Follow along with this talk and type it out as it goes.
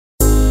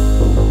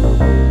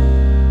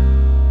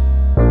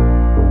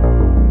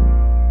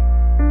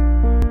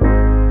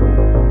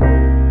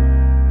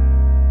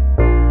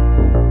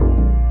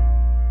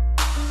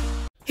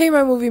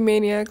my movie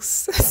maniacs.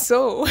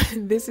 So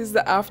this is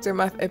the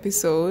aftermath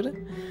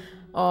episode.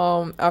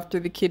 After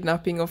the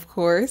kidnapping, of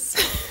course.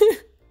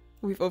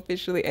 We've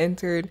officially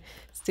entered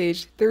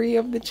stage 3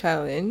 of the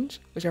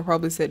challenge, which I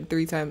probably said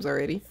 3 times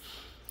already.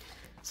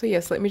 So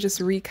yes, let me just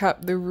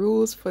recap the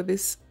rules for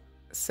this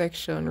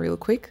section real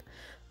quick.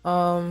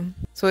 So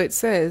it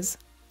says,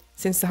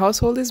 since the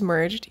household is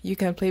merged, you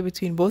can play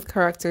between both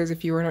characters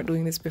if you were not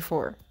doing this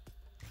before.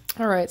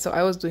 Alright, so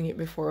I was doing it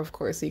before, of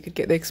course, so you could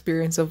get the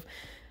experience of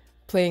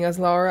playing as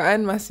Laura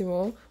and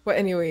Massimo. But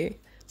anyway,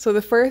 so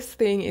the first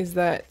thing is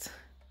that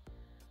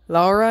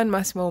Laura and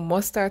Massimo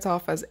must start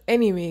off as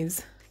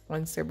enemies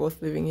once they're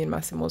both living in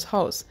Massimo's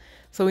house.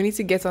 So we need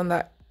to get on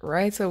that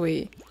right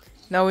away.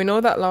 Now we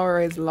know that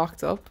Laura is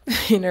locked up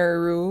in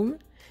her room.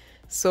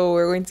 So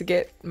we're going to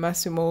get we're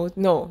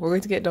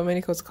going to get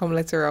Domenico to come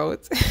let her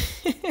out.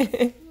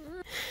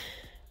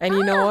 And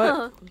you know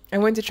what?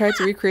 I'm going to try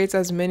to recreate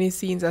as many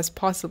scenes as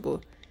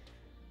possible.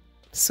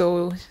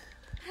 So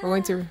we're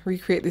going to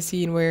recreate the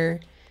scene where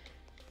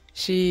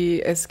she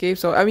escapes.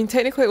 So I mean,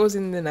 technically it was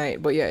in the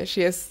night, but yeah,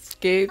 she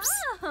escapes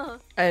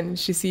and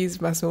she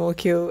sees Massimo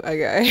kill a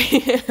guy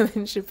and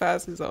then she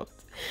passes out.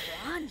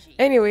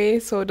 Anyway,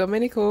 so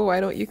Domenico,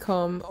 why don't you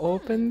come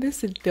open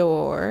this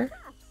door?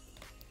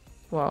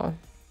 Wow.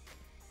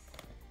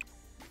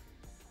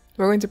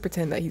 We're going to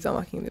pretend that he's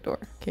unlocking the door,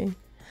 okay?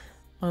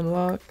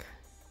 Unlock.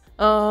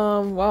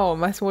 Wow,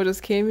 Massimo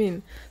just came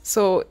in.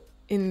 So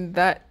in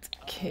that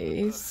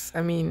case,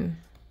 I mean,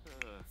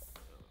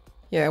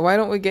 yeah, why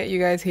don't we get you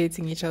guys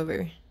hating each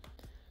other?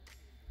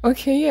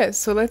 Okay, yeah,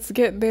 so let's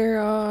get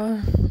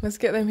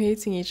them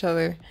hating each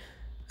other.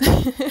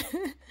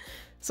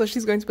 So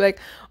she's going to be like,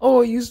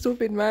 oh, you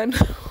stupid man.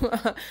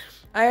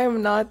 I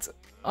am not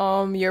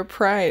your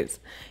prize.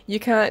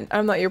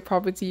 I'm not your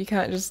property. You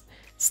can't just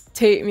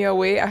take me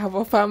away. I have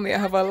a family, I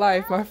have a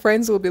life. My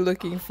friends will be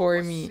looking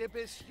for me.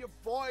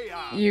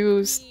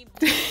 You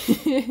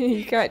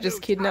can't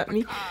just kidnap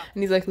me.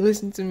 And he's like,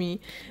 listen to me.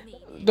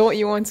 Don't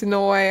you want to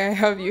know why I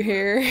have you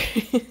here?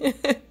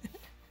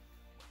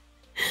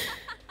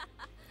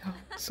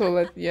 So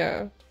let's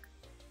yell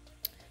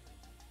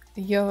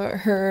at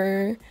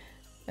her.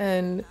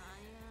 And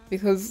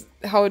because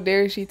how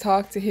dare she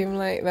talk to him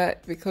like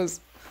that, because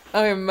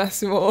I am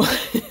Massimo.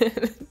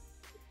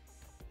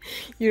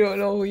 You don't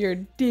know who you're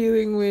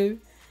dealing with.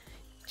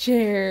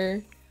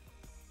 Chair.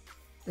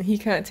 And he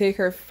can't take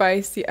her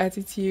feisty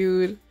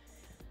attitude.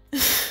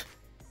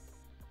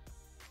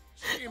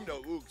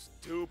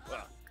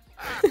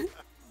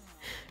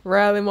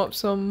 Rile him up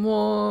some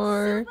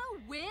more.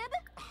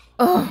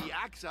 Oh,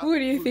 who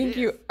do you think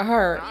you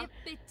are?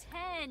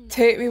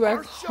 Take me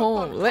back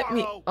home. Let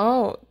me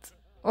out.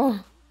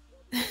 Oh.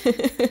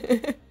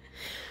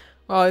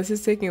 Wow, this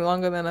is taking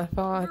longer than I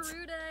thought.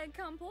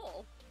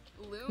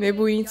 Maybe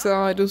we need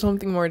to do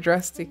something more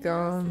drastic.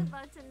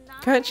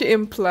 Can't you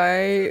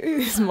imply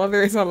his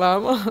mother is a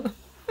llama?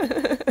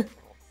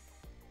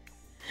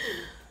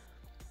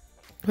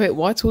 Wait,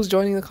 what? Who's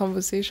joining the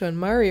conversation?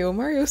 Mario.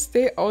 Mario,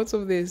 stay out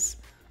of this.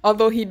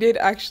 Although he did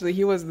actually,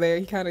 he was there.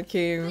 He kind of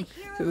came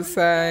to the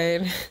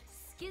side.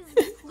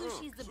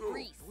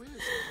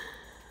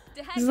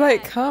 He's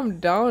like, calm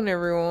down,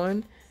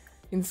 everyone.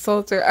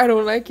 Insult her. I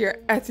don't like your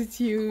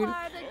attitude.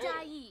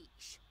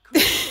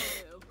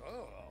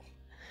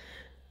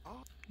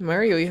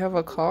 Mario, you have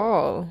a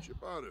call.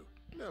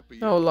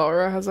 Oh,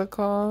 Laura has a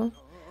call.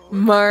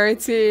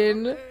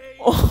 Martin.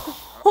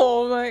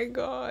 Oh my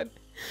god.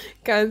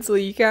 Cancel.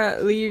 You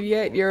can't leave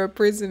yet. You're a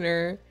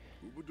prisoner.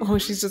 Oh,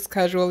 she's just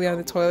casually on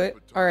the toilet.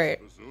 Alright.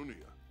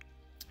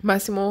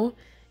 Massimo,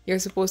 you're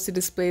supposed to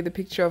display the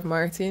picture of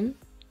Martin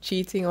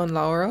cheating on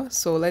Laura.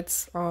 So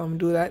let's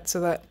do that so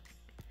that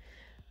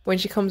when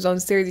she comes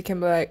downstairs, you can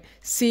be like,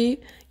 see,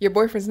 your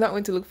boyfriend's not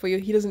going to look for you.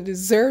 He doesn't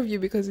deserve you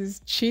because he's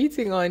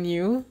cheating on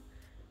you.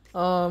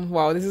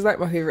 Wow, this is like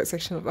my favorite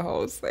section of the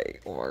house.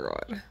 Like, oh my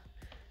god.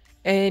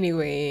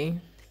 Anyway,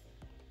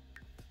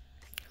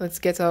 let's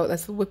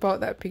whip out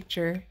that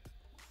picture.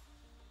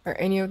 Are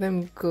any of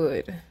them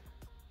good?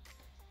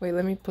 Wait,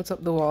 let me put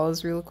up the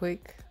walls real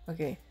quick.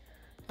 Okay.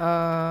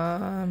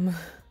 Can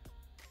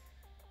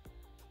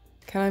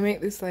I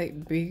make this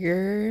like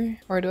bigger,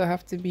 or do I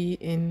have to be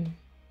in?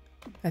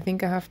 I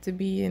think I have to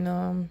be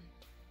in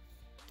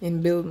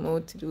build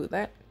mode to do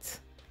that.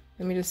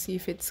 Let me just see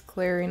if it's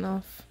clear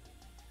enough.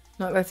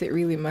 Not that it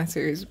really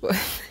matters, but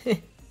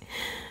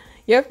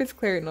yeah, if it's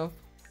clear enough.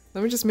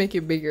 Let me just make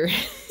it bigger.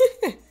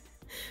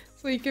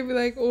 So you can be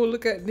like, oh,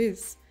 look at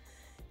this.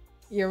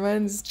 Your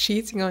man's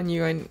cheating on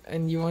you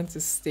and you want to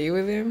stay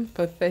with him?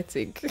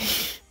 Pathetic.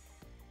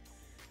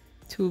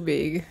 Too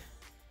big.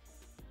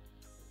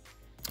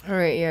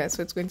 Alright, yeah,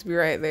 so it's going to be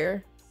right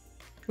there.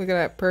 Look at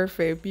that,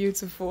 perfect,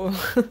 beautiful.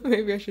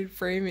 Maybe I should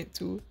frame it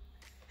too.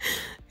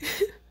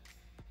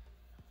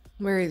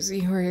 Where is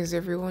he? Where is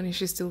everyone? Is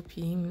she still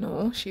peeing?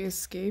 No, she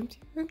escaped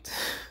yet.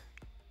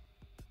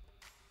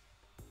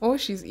 Oh,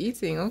 she's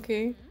eating,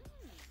 okay.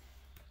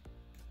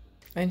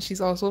 And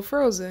she's also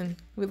frozen.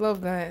 We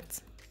love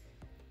that.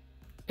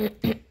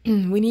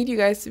 We need you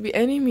guys to be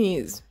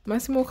enemies.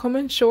 Massimo, come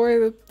and show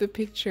her the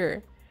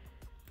picture.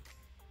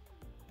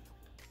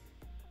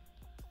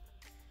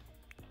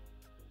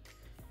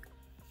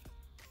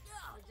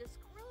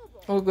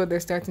 Oh good, they're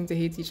starting to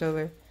hate each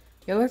other.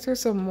 Yeah, let's hear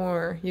some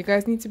more. You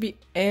guys need to be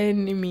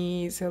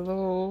enemies.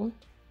 Hello.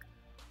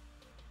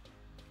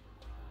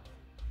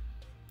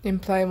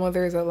 Imply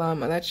mother is a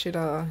llama. That should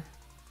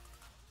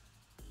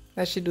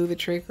do the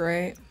trick,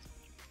 right?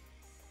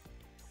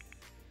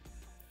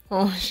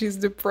 Oh, she's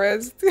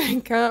depressed.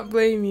 Can't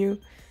blame you.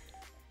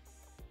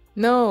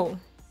 No.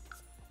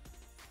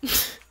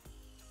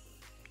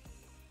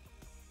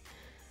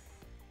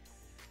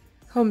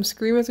 Come,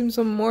 scream at him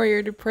some more.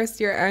 You're depressed,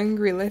 you're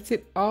angry. Let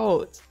it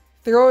out.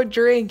 Throw a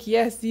drink.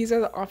 Yes, these are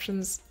the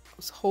options I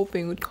was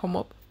hoping would come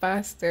up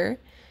faster.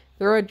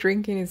 Throw a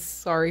drink in his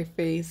sorry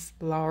face,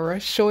 Laura.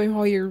 Show him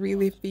how you're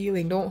really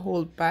feeling. Don't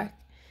hold back.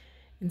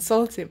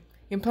 Insult him.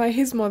 Imply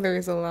his mother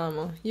is a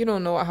llama. You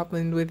don't know what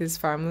happened with his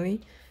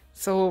family.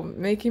 So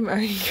make him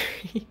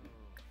angry.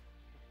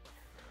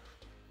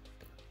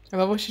 I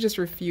love how she just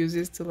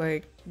refuses to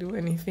like do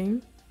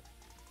anything.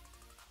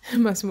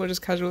 Massimo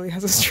just casually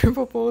has a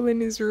stripper pole in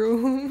his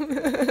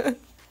room.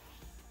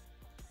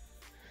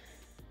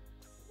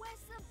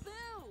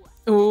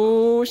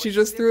 Oh, she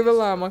just threw the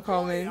llama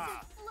comment.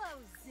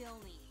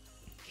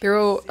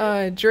 Throw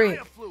a drink.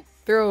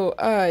 Throw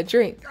a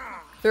drink.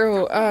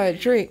 Throw a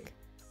drink.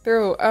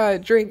 Throw a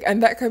drink.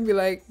 And that can be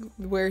like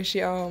where she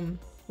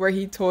where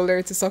he told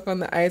her to suck on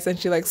the ice and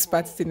she like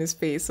spat it in his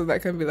face. So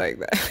that can be like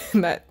that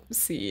that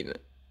scene.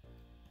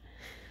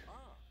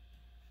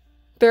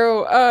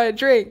 Throw a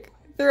drink.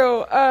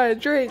 Throw a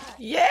drink.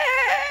 Yeah.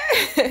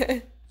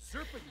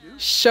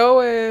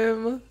 Show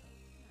him.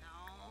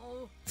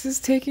 This is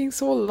taking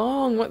so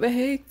long. What the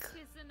heck?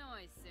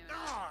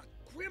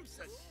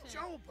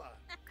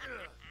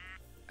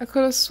 I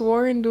could have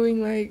sworn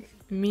doing like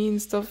mean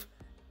stuff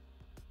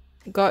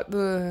got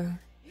the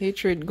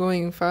hatred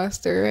going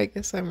faster. I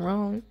guess I'm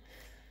wrong.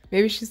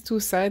 Maybe she's too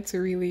sad to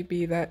really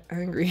be that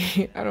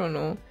angry. I don't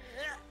know.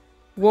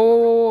 Whoa, whoa,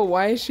 whoa,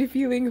 why is she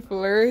feeling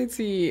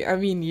flirty? I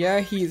mean, yeah,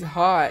 he's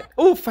hot.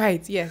 Oh,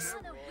 fight, yes.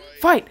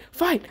 Fight,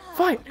 fight,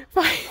 fight,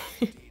 fight.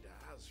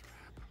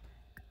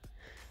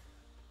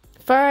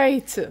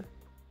 Fight.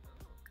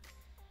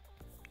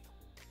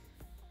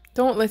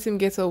 Don't let him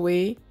get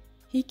away.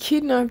 He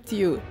kidnapped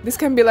you. This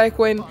can be like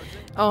when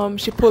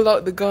she pulled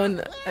out the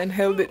gun and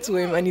held it to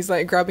him and he's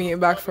like grabbing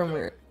it back from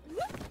her.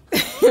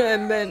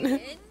 And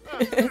then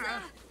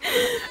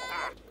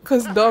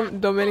because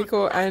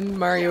Domenico and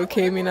Mario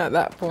came in at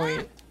that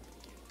point.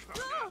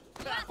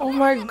 Oh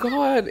my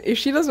god, if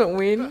she doesn't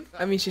win,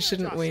 I mean she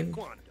shouldn't win.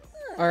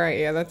 Alright,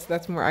 yeah,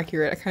 that's more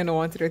accurate. I kind of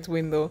wanted her to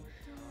win though.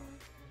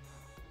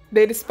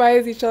 They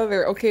despise each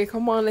other. Okay,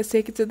 come on, let's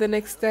take it to the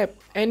next step.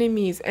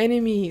 Enemies,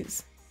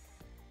 enemies.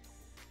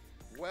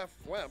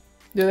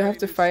 Do they have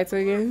to fight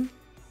again?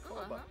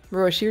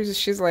 Bro,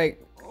 she's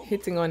like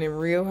hitting on him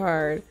real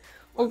hard.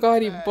 Oh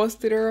god, he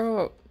busted her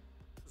up.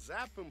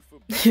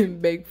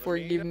 Beg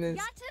forgiveness.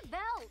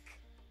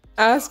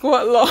 Ask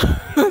what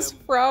Laura's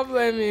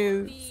problem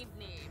is.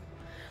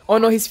 Oh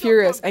no, he's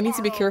furious. I need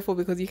to be careful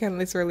because he can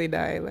literally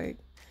die. Like,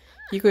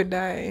 he could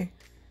die.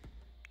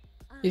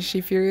 Is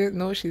she furious?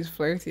 No, she's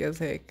flirty as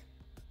heck.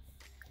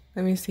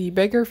 Let me see.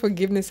 Beg her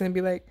forgiveness and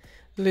be like,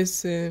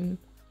 listen.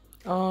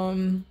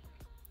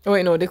 Oh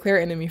wait, no, declare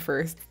enemy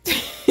first.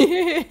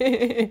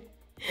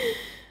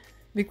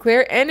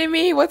 Declare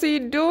enemy? What are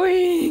you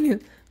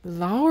doing?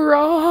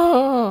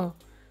 Laura!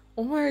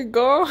 Oh my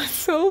god,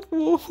 so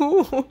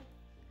cool.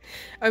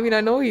 I mean,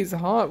 I know he's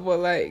hot, but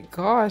like,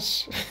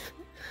 gosh.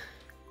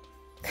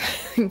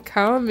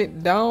 Calm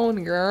it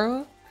down,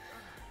 girl.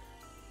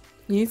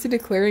 You need to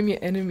declare him your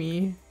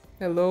enemy.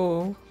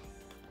 Hello.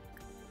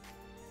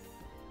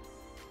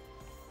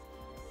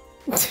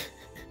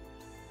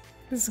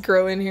 This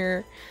girl in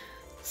here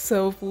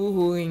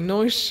self-woohooing,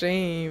 no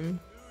shame.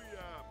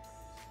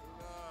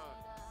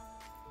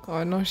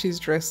 God, now she's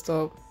dressed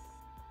up.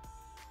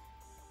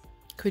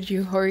 Could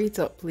you hurry it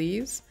up,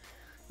 please?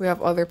 We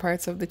have other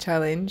parts of the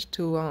challenge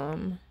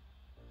to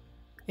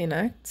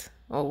enact.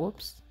 Oh,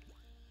 whoops.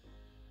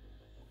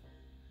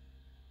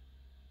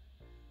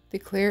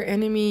 Declare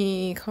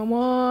enemy. Come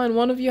on,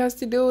 one of you has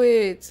to do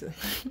it.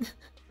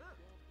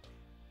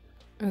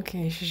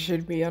 Okay, she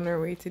should be on her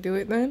way to do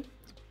it then.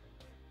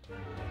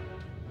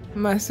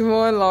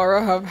 Massimo and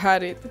Laura have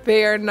had it.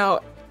 They are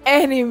now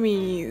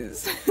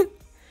enemies.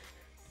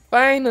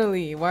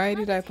 Finally. Why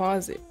did I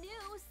pause it?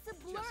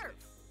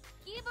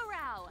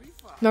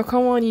 Now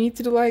come on, you need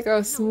to do like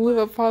a smooth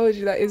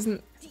apology that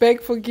isn't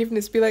beg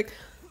forgiveness. Be like,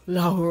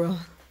 Laura,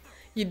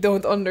 you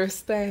don't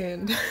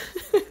understand.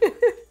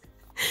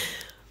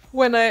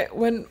 when I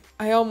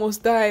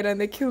almost died and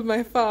they killed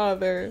my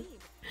father,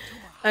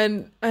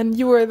 and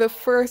you were the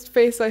first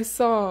face I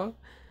saw,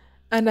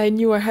 and I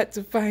knew I had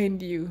to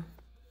find you.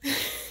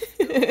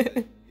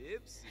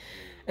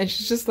 And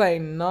she's just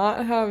like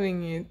not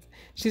having it.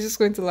 She's just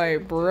going to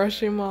like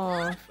brush him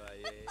off.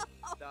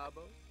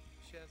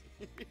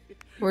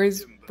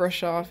 Where's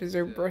brush off? Is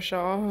there brush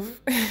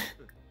off?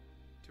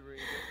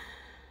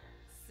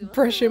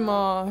 Brush him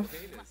off.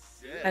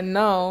 And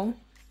now,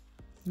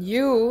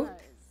 you,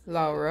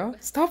 Laura,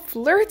 stop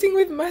flirting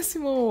with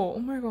Massimo. Oh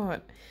my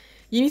god.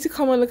 You need to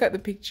come and look at the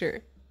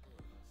picture.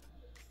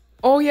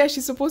 Oh yeah,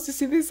 she's supposed to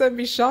see this and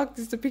be shocked.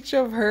 It's the picture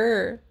of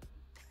her.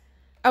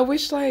 I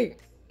wish, what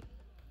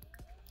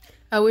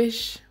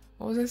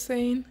was I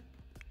saying?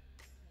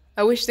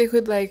 I wish they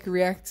could like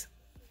react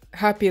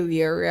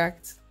happily or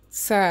react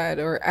sad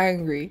or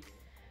angry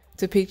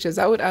to pictures.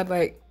 That would add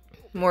like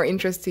more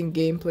interesting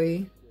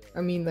gameplay. I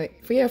mean,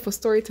 like, for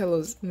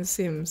storytellers in The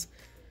Sims.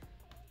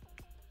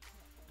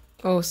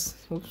 Oh,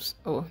 oops.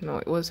 Oh, no,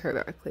 it was her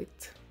that I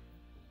clicked.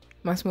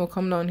 Massimo,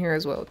 come down here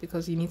as well,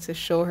 because you need to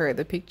show her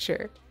the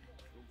picture.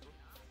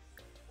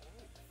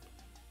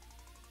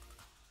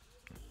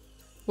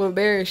 Well,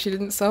 there, she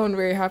didn't sound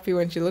very happy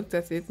when she looked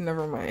at it.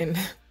 Never mind.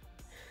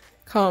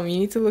 Come, you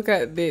need to look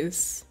at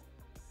this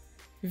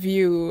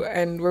view,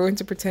 and we're going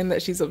to pretend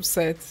that she's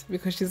upset,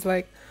 because she's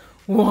like,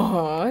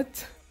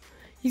 what?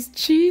 He's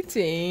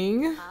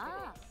cheating.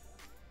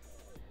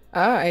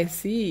 Ah, I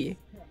see.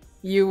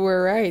 You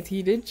were right.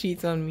 He did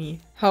cheat on me.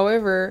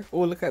 However,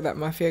 oh, look at that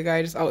mafia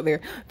guy just out there.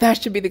 That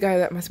should be the guy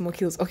that Massimo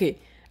kills. Okay,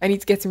 I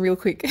need to get him real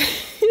quick.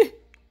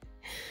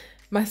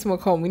 Massimo,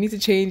 come. We need to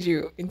change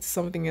you into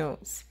something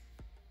else.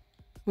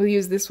 We'll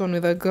use this one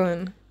with a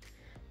gun.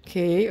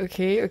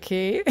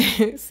 Okay.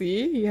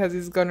 See, he has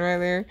his gun right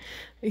there.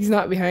 He's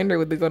not behind her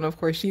with the gun, of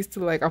course. She's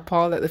still like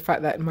appalled at the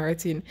fact that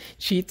Martin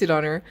cheated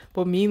on her.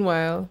 But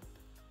meanwhile,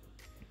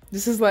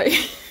 this is like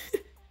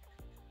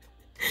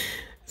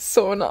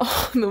so not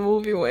how the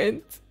movie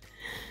went.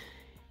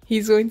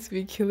 He's going to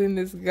be killing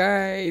this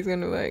guy. He's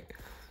gonna be like,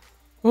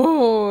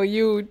 oh,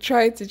 you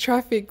tried to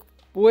traffic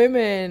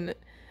women.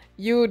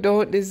 You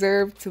don't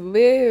deserve to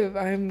live.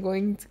 I'm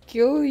going to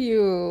kill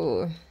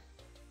you.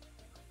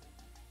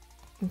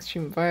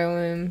 Extreme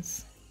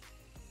violence.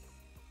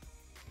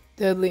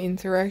 Deadly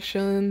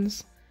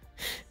interactions.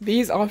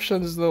 These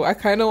options though, I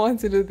kind of want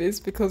to do this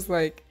because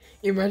like,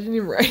 imagine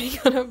him riding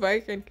on a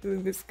bike and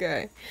killing this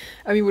guy.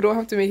 I mean, we don't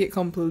have to make it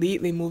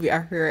completely movie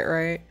accurate,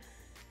 right?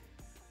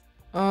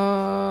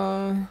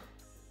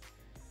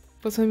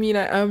 But I mean,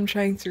 I am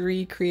trying to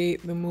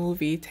recreate the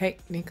movie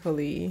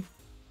technically.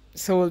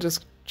 So we'll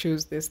just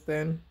choose this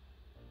then.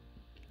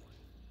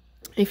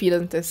 If he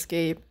doesn't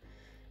escape.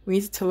 We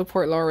need to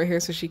teleport Laura here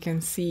so she can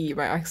see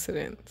by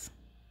accident.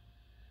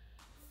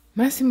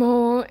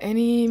 Massimo,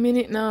 any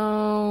minute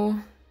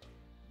now.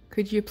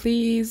 Could you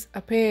please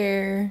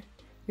appear?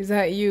 Is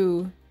that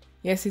you?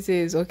 Yes, it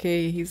is.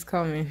 Okay, he's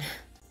coming.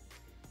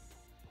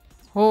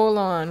 Hold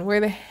on. Where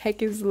the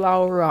heck is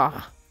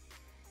Laura?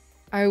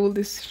 I will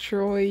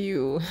destroy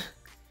you.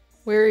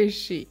 Where is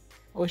she?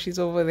 Oh, she's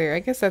over there. I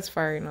guess that's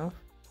far enough.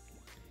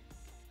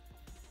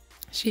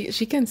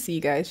 She can see,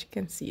 guys. She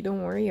can see.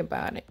 Don't worry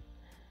about it.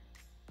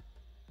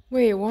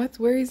 Wait, what?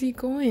 Where is he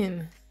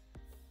going?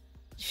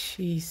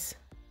 Jeez.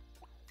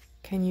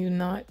 Can you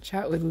not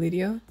chat with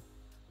Lydia?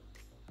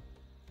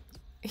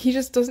 He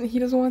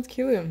doesn't want to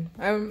kill him.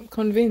 I'm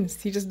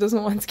convinced. He just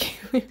doesn't want to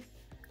kill him.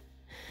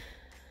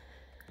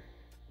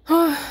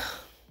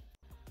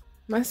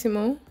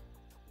 Massimo.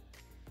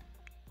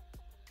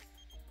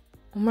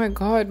 Oh my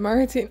god,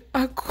 Martin.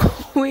 A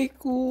quick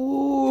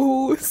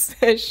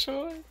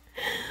session.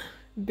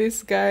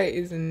 This guy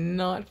is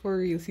not for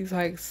real. He's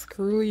like,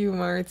 screw you,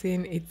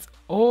 Martin. It's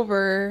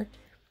over.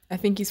 I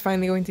think he's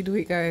finally going to do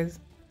it, guys.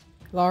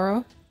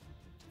 Laura,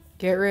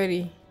 get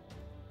ready.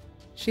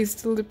 She's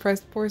still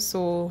depressed, poor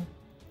soul.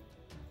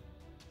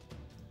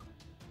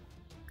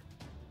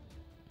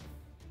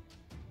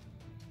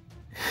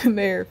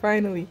 There,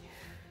 finally.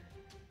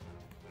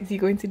 Is he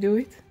going to do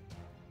it?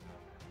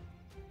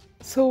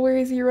 So where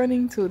is he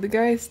running to? The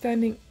guy is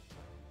standing.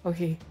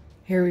 Okay,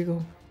 here we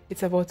go.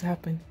 It's about to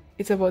happen.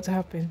 It's about to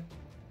happen.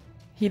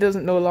 He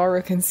doesn't know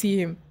Laura can see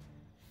him,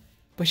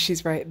 but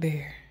she's right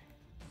there.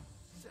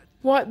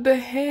 What the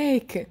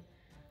heck?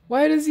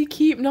 Why does he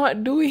keep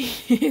not doing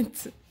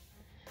it?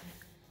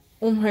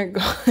 Oh my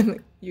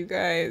god, you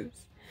guys.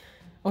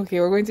 Okay,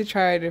 we're going to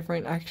try a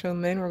different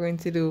action then. We're going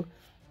to do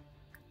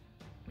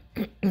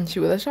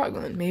shoot with a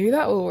shotgun. Maybe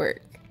that will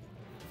work.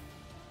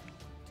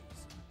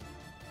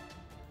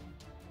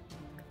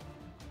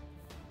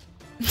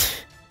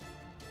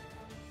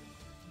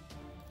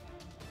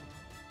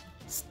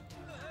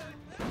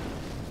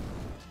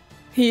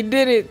 He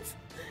did it.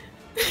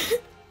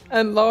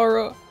 And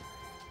Laura's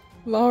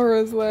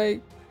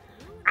like,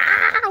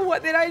 ah,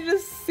 what did I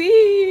just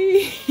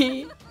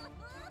see?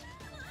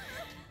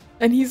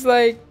 And he's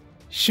like,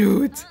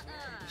 shoot,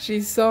 she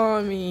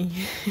saw me.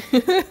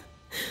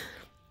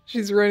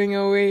 She's running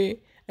away.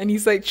 And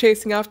he's like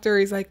chasing after her.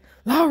 He's like,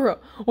 Laura,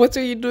 what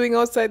are you doing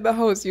outside the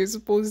house? You're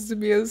supposed to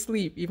be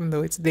asleep, even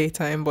though it's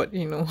daytime, but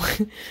you know,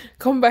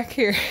 come back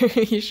here.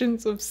 You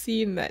shouldn't have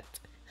seen that.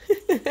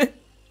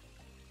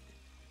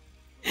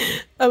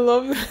 I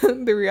love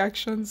the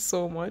reactions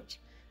so much.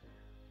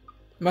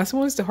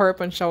 Massimo wants to hurry up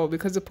and shower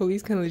because the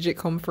police can legit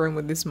confirm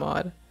with this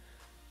mod.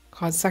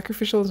 God,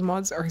 sacrificials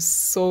mods are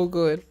so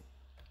good.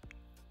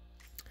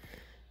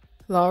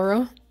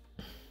 Laura,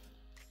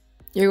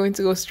 you're going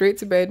to go straight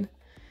to bed.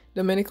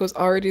 Domenico's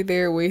already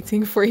there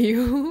waiting for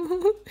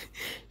you.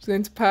 She's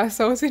going to pass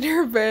out in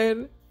her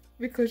bed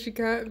because she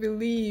can't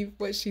believe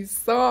what she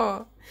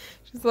saw.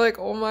 She's like,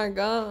 oh my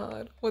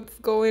god, what's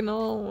going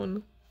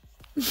on?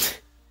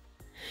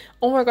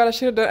 Oh my god, I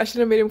should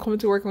have made him come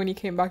to work. When he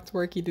came back to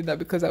work, he did that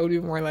because that would be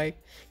more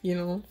like, you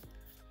know,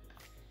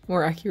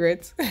 more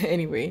accurate.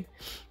 Anyway,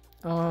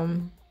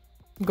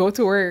 go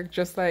to work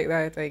just like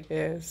that, I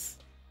guess.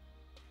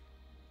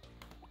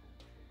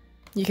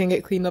 You can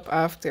get cleaned up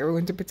after. We're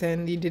going to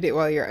pretend you did it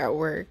while you're at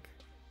work.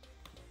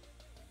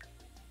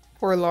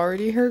 Poor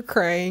Lordy, her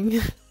crying.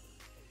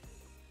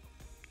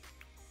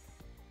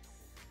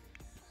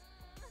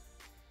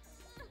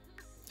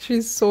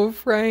 She's so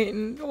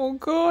frightened. Oh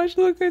gosh,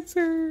 look at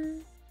her.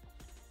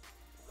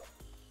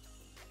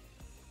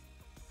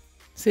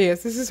 So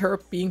yes, this is her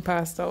being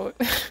passed out.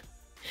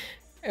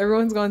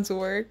 Everyone's gone to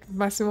work.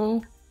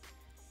 Massimo,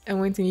 I'm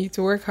going to need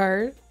to work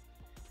hard.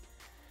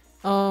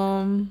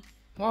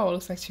 Wow,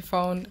 looks like she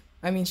formed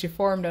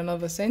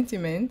another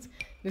sentiment.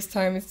 This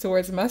time it's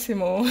towards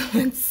Massimo.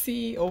 Let's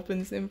see.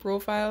 Opens in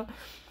profile.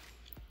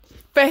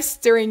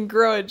 Festering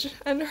grudge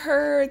and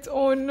hurt.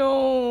 Oh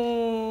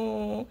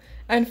no.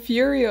 And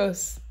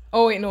furious.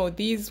 Oh wait, no,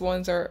 these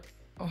ones are...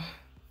 Oh.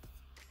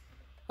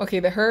 Okay,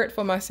 the hurt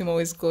for Massimo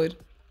is good.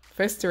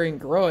 Festering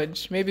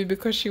grudge. Maybe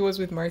because she was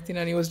with Martin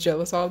and he was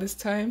jealous all this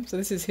time. So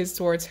this is his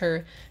towards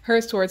her.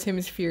 Hers towards him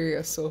is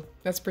furious. So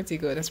that's pretty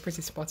good. That's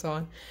pretty spot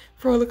on.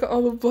 Bro, look at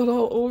all the blood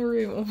all over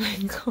him. Oh my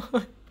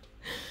god.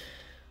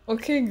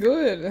 Okay,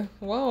 good.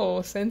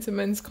 Wow,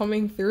 sentiments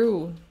coming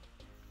through.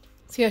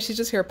 So yeah, she's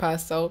just here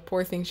passed out.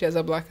 Poor thing, she has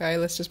a black eye.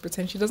 Let's just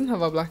pretend she doesn't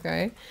have a black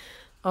eye.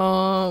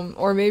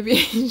 Or maybe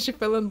she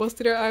fell and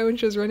busted her eye when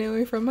she was running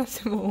away from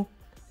Massimo.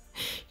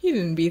 He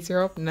didn't beat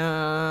her up,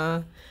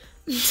 nah.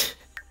 So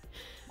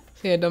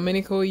yeah,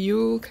 Domenico,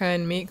 you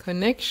can make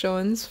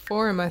connections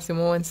for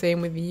Massimo, and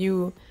same with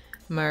you,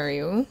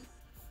 Mario.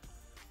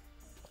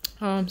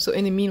 So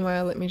in the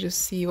meanwhile, let me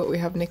just see what we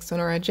have next on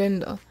our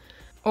agenda.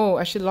 Oh,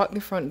 I should lock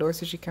the front door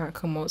so she can't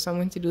come out. So I'm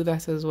going to do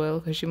that as well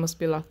because she must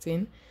be locked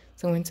in.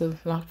 So I'm going to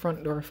lock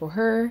front door for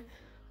her.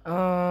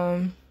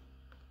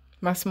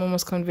 Massimo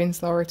must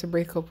convince Laura to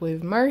break up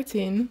with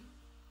Martin.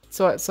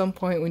 So at some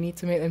point we need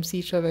to make them see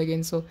each other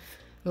again so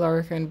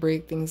Laura can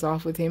break things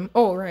off with him.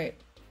 Oh, right.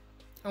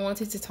 I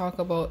wanted to talk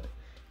about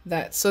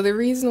that. So the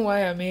reason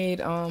why I made,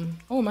 oh,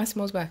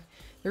 Massimo's back.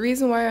 The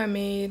reason why I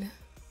made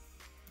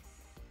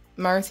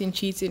Martin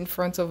cheat in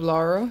front of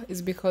Laura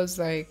is because,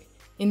 like,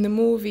 in the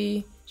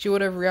movie, she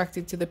would have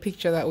reacted to the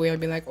picture that way and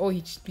been like, oh,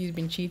 he's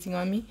been cheating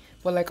on me.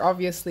 But, like,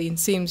 obviously in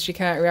Sims, she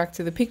can't react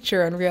to the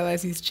picture and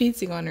realize he's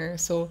cheating on her.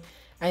 So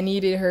I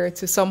needed her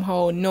to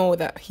somehow know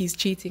that he's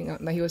cheating,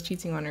 that he was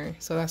cheating on her.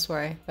 So that's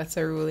why that's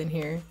a rule in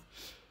here.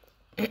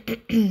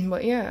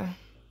 But yeah.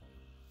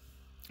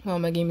 Well,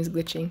 my game is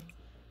glitching.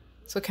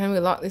 So can we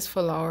lock this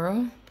for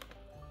Laura?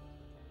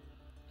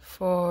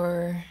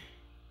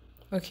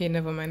 Okay,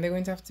 never mind. They're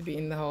going to have to be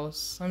in the house.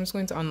 So I'm just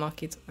going to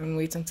unlock it and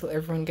wait until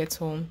everyone gets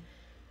home.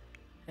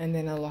 And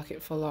then I'll lock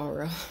it for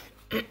Laura.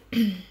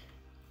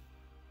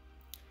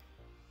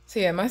 So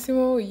yeah,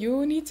 Massimo,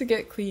 you need to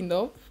get cleaned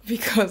up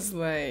because,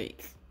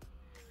 like,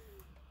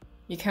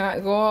 you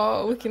can't go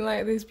out looking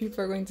like this.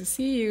 People are going to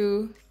see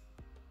you.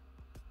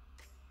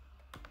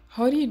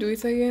 How do you do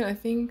it again? I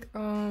think,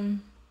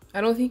 I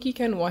don't think you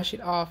can wash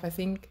it off. I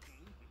think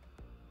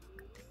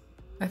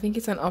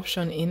it's an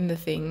option in the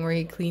thing where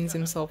he cleans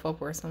himself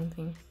up or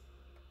something.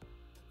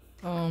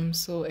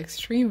 So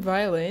extreme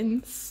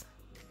violence.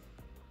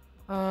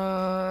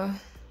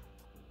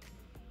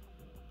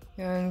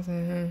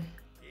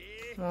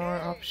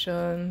 More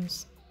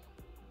options.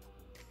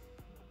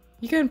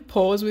 You can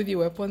pose with your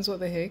weapons, what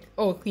the heck?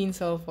 Oh, clean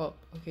self up,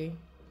 okay.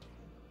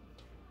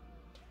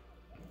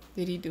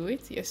 Did he do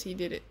it? Yes, he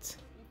did it.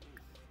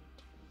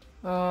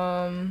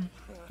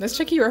 Let's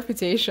check your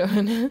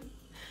reputation.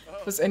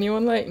 Does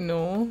anyone, like,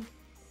 know?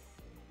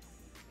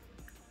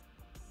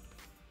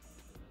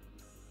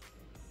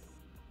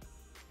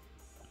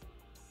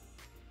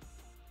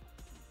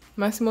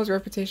 Massimo's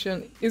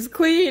reputation is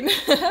clean.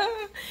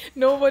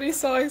 Nobody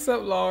saw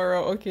except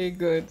Laura. Okay,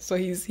 good. So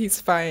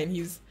he's fine.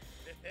 He's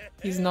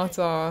not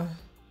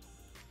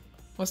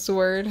what's the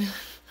word?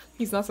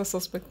 He's not a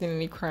suspect in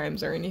any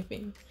crimes or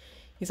anything.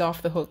 He's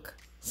off the hook.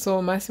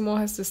 So Massimo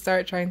has to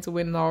start trying to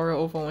win Laura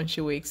over when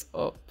she wakes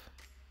up.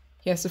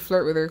 He has to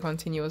flirt with her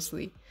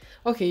continuously.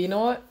 Okay, you know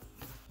what?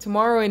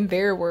 Tomorrow in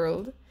their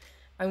world,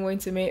 I'm going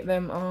to make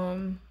them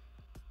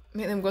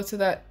go to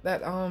that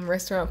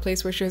restaurant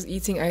place where she was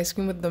eating ice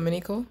cream with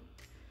Domenico.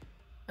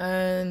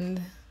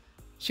 And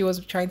she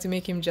was trying to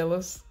make him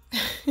jealous.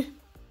 I'm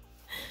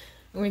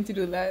going to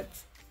do that.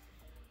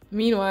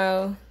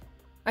 Meanwhile,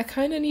 I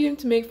kind of need him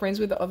to make friends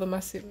with the other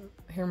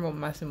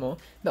Massimo,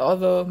 the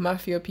other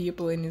mafia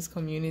people in his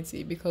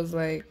community, because,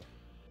 like,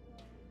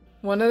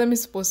 one of them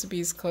is supposed to be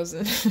his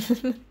cousin.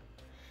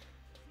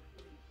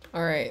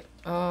 Alright,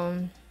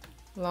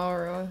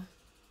 Laura,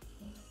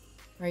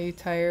 Are you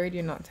tired?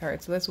 You're not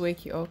tired. So let's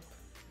wake you up.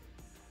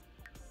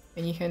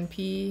 And you can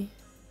pee.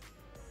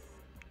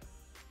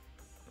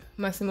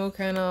 Massimo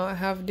can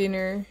have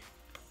dinner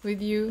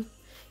with you.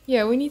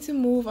 Yeah, we need to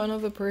move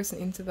another person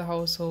into the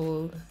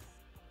household.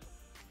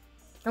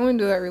 I'm gonna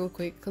do that real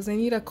quick because I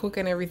need a cook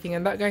and everything,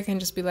 and that guy can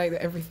just be like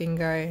the everything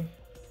guy.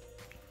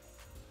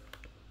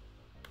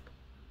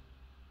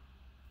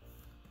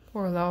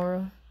 Poor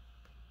Laura.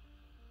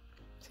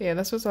 So yeah,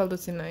 that's what I'll do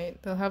tonight.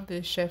 They'll have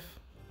the chef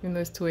even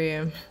though it's 2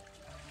 a.m.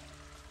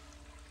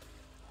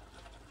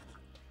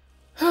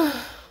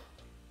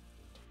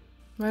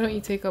 Why don't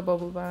you take a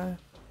bubble bath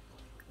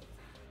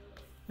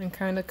and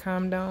kind of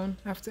calm down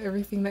after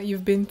everything that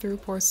you've been through,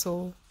 poor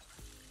soul.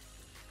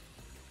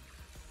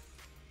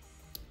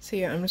 So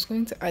yeah, I'm just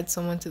going to add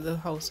someone to the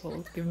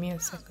household. Give me a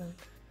second.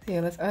 Yeah,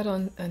 let's add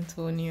on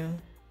Antonio.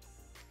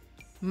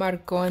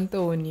 Marco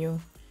Antonio.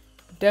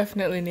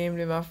 Definitely named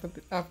him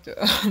after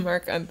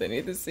Mark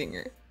Anthony, the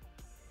singer.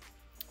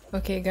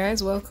 Okay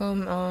guys,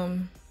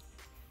 welcome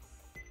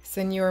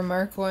Senor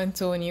Marco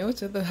Antonio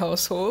to the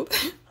household.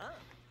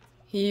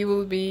 He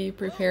will be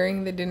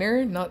preparing the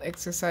dinner, not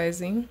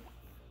exercising.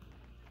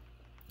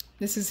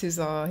 This is his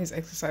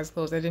exercise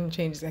clothes. I didn't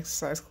change his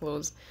exercise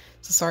clothes.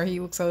 So sorry he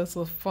looks a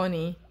little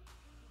funny.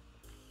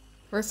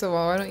 First of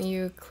all, why don't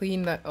you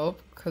clean that up?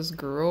 Cause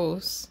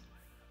gross.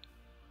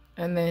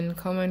 And then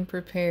come and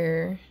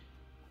prepare.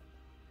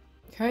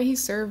 Can't he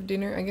serve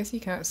dinner? I guess he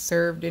can't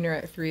serve dinner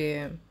at 3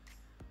 a.m.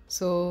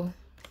 So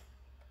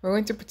we're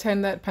going to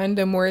pretend that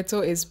Panda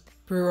Muerto is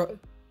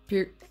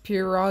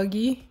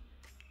pierogi.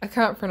 I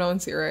can't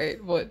pronounce it right,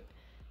 but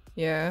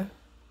yeah.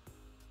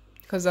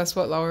 Because that's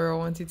what Laura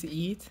wanted to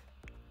eat.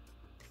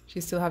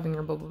 She's still having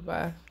her bubble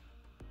bath.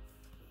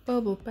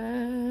 Bubble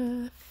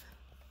bath.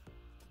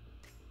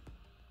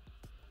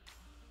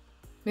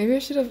 Maybe I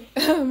should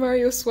have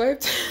Mario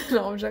swiped an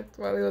object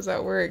while he was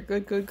at work.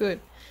 Good, good, good.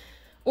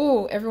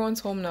 Oh, everyone's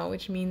home now,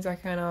 which means I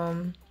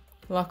can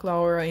lock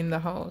Laura in the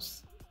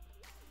house.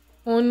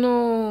 Oh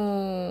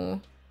no.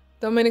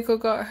 Domenico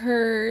got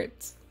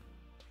hurt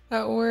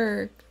at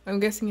work. I'm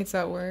guessing it's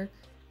at work.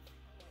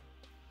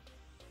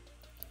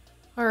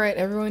 Alright,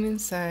 everyone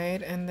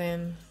inside, and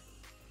then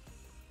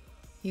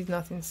he's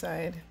not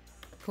inside.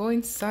 Go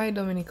inside,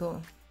 Domenico.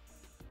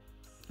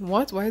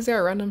 What? Why is there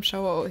a random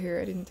shower out here?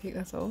 I didn't take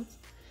that out.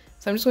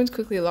 So I'm just going to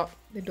quickly lock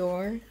the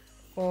door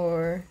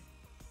for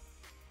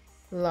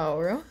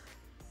Laura.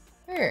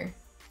 There.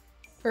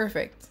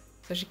 Perfect.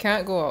 So she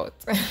can't go out.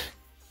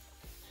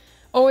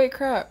 Oh wait,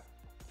 crap.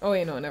 Oh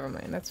wait, no, never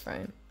mind. That's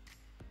fine.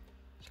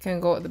 She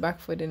can go out the back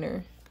for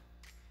dinner.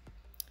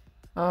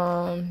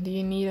 Do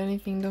you need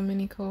anything,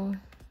 Domenico?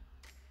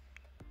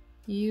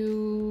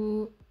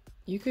 You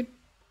could.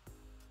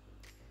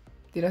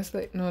 Did I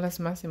say no? That's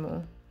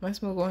Massimo.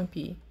 Massimo, go and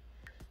pee.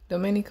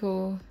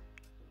 Domenico.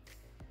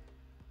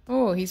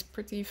 Oh, he's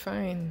pretty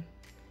fine.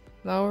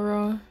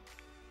 Laura.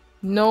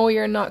 No,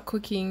 you're not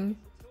cooking.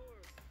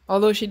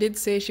 Although she did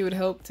say she would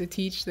help to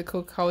teach the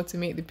cook how to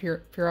make the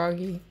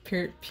pierogi,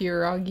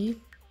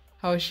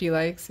 how she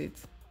likes it.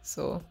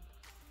 So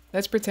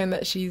let's pretend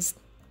that she's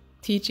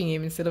teaching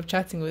him instead of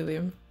chatting with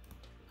him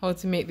how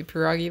to make the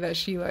pierogi that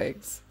she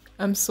likes.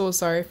 I'm so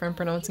sorry if I'm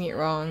pronouncing it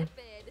wrong.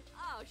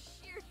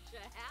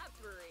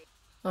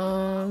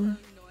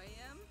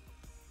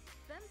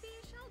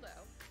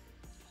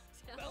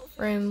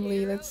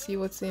 Friendly, let's see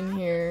what's in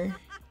here.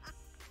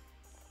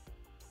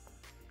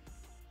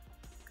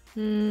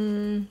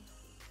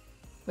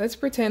 Let's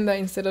pretend that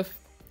instead of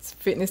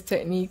fitness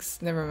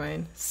techniques, never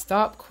mind.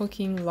 Stop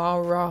cooking,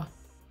 Laura.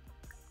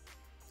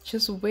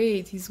 Just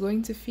wait, he's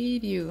going to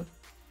feed you.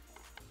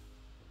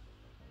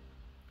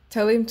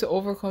 Tell him to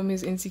overcome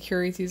his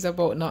insecurities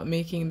about not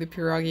making the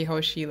pierogi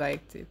how she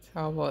liked it.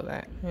 How about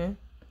that, huh?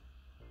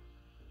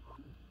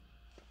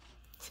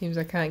 Seems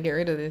I can't get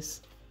rid of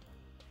this.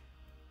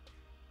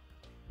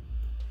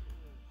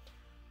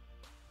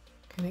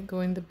 Can it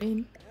go in the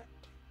bin?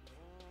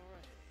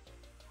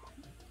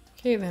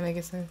 Okay, then I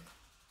guess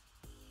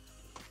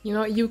you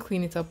know what? You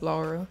clean it up,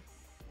 Laura.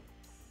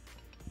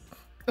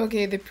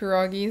 Okay, the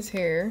pierogi is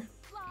here.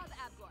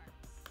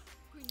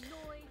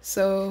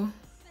 So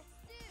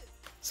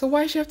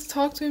why does she have to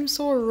talk to him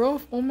so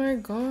rough? Oh my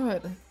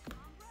god.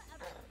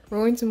 We're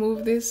going to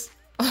move this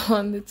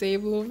on the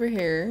table over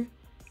here.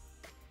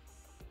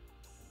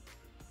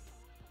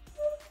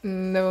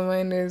 Never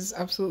mind, there's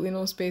absolutely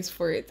no space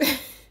for it.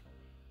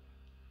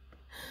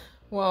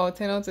 Wow,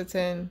 10 out of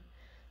 10.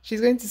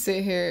 She's going to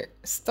sit here.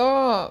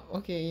 Stop!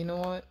 Okay, you know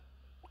what?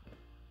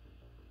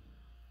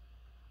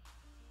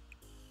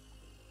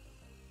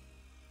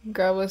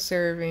 Grab a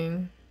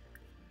serving.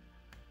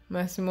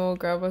 Massimo,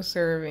 grab a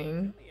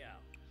serving.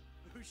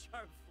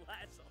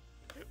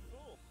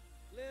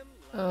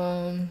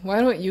 Why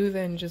don't you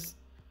then just...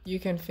 You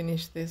can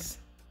finish this.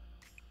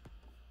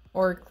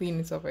 Or clean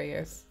it up, I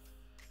guess.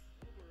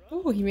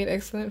 Oh, he made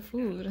excellent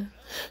food.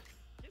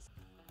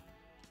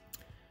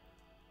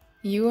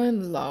 You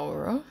and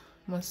Laura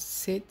must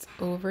sit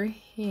over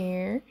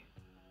here.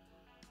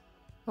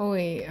 Oh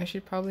wait, I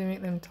should probably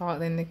make them talk,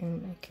 then they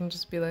can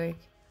just be like,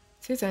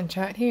 Sit and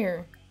chat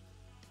here.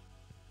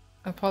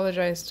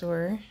 Apologize to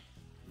her.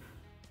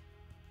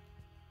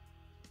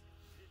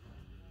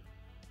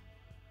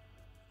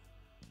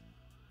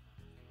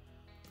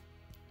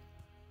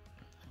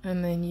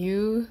 And then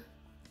you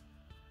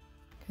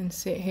can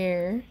sit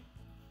here.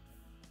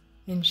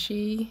 And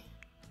she...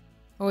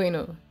 Oh wait,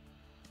 no.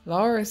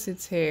 Laura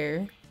sits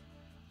here.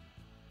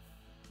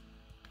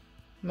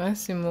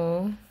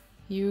 Massimo,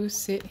 you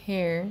sit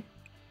here.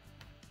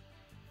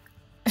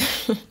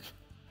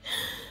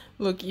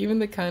 Look, even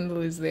the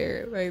candle is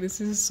there. Like,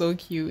 this is so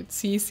cute.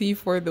 CC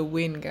for the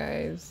win,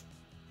 guys.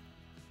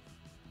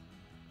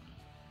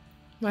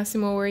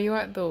 Massimo, where are you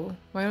at though?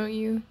 Why don't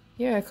you?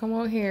 Yeah, come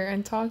out here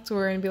and talk to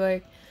her and be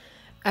like,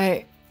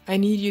 I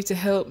need you to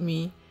help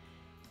me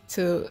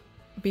to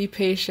be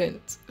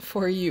patient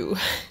for you.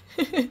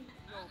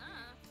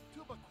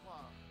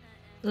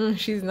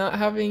 She's not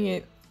having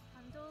it.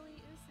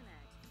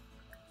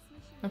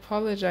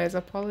 Apologize,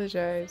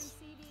 apologize.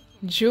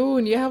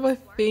 June, you have a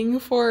thing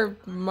for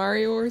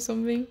Mario or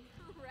something?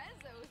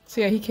 So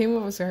yeah, he came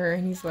over to her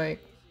and he's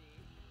like,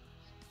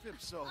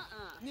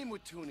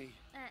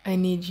 I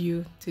need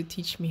you to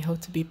teach me how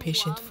to be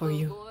patient for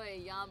you.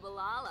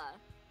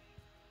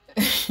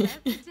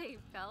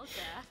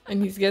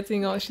 And he's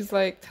getting all, she's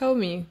like, tell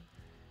me,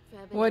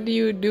 what do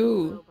you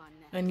do?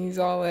 And he's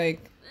all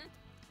like,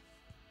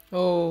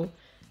 oh,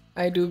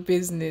 I do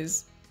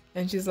business.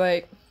 And she's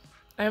like,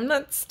 I'm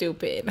not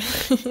stupid.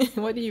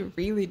 What do you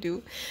really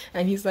do?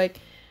 And he's like,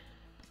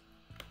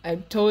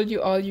 I've told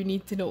you all you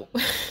need to know.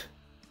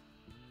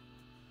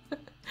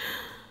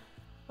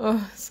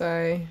 Oh,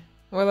 sorry.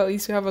 Well, at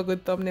least we have a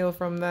good thumbnail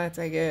from that,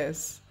 I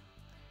guess.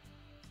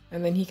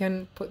 And then he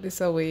can put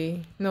this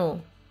away.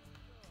 No.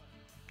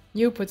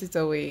 You put it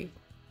away,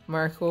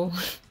 Marco.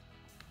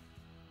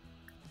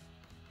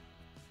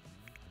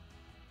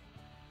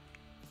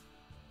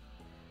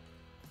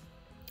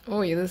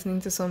 Oh, you're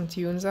listening to some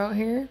tunes out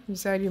here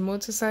beside your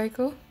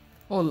motorcycle?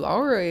 Oh,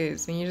 Laura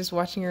is, and you're just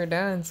watching her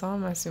dance, huh,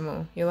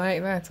 Massimo? You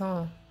like that,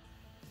 huh?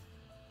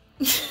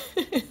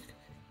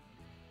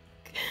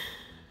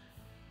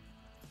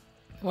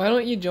 Why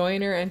don't you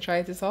join her and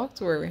try to talk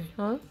to her,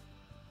 huh?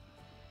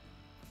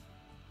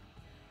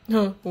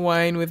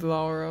 Wine with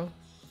Laura.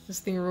 This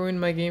thing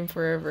ruined my game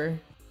forever.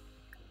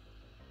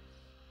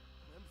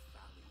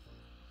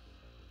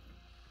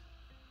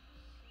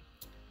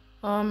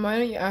 Why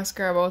don't you ask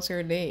her about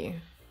her day?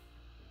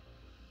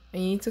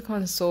 And you need to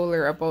console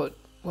her about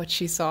what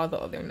she saw the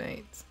other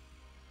night.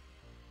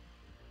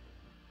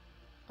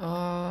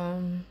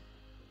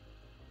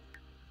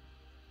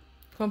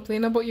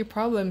 Complain about your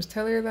problems.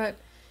 Tell her that,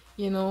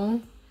 you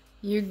know,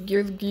 you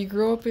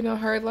grew up in a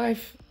hard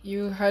life.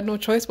 You had no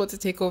choice but to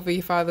take over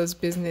your father's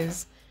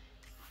business,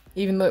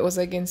 even though it was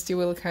against your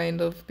will,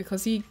 kind of,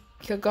 because he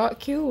got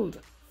killed.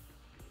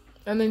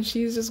 And then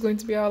she's just going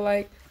to be all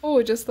like,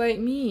 oh, just like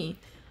me.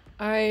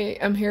 I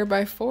am here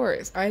by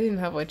force. I didn't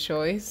have a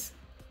choice.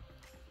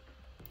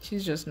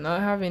 She's just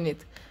not having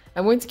it.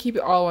 I'm going to keep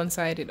it all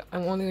one-sided.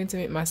 I'm only going to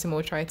make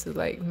Massimo try to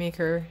like make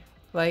her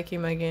like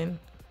him again.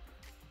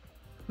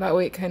 That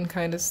way it can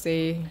kind of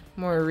stay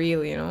more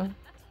real, you know?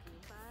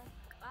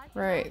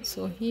 Right,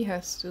 so he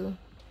has to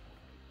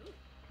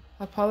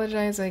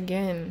apologize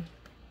again.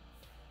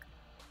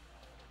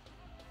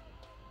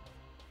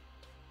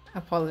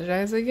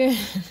 Apologize again.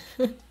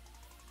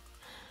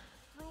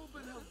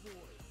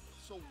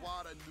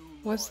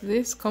 What's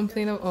this?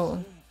 Complain of,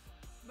 oh.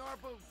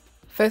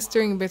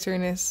 Festering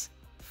bitterness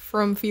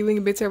from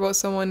feeling bitter about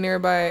someone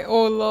nearby.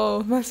 Oh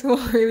lol, Massimo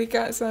really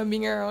can't stand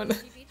being around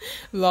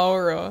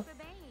Laura.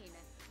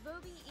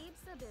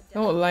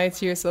 Don't lie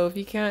to yourself.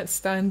 You can't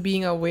stand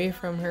being away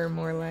from her,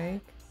 more like.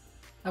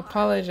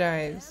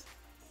 Apologize.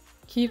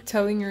 Keep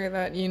telling her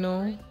that, you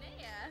know,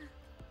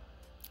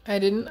 I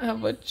didn't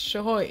have a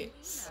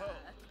choice.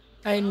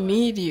 I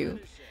need you.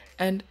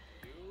 And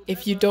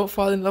if you don't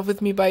fall in love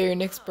with me by your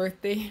next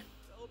birthday,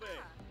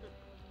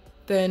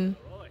 then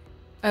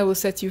I will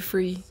set you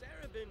free.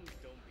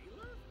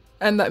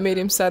 And that made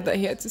him sad that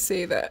he had to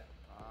say that.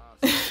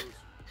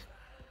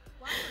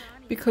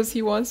 Because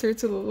he wants her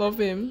to love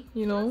him,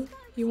 you know?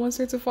 He wants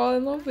her to fall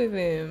in love with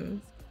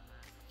him.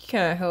 He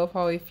can't help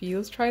how he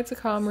feels. Try to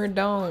calm her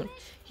down.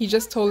 He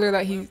just told her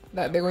that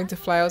they're going to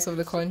fly out of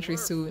the country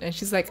soon. And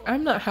she's like,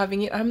 I'm not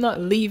having it. I'm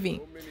not leaving.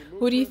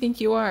 Who do you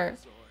think you are?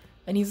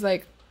 And he's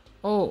like,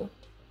 oh,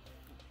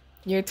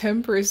 your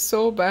temper is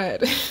so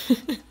bad.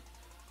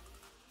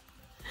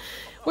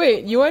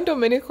 Wait, you and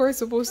Domenico are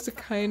supposed to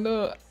kind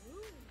of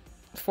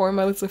form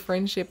a little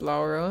friendship,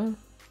 Laura.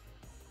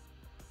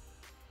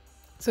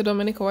 So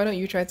Domenico, why don't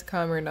you try to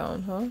calm her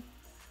down, huh?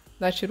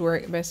 That should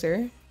work better.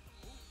 You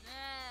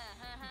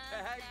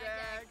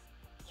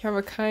have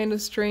a kind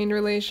of strained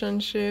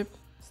relationship,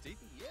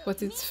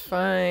 but it's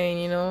fine,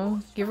 you know?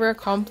 Give her a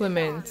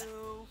compliment.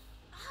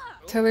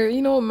 Tell her,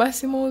 you know,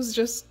 Massimo's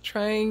just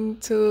trying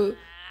to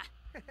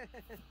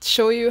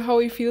show you how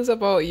he feels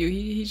about you.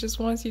 He just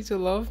wants you to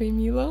love him.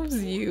 He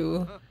loves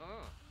you.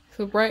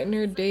 So brighten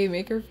her day,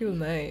 make her feel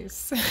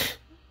nice.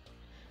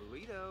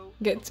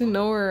 Get to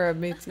know her a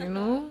bit, you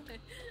know?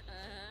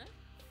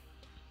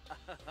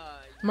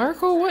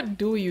 Marco, what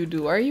do you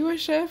do? Are you a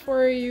chef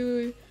or are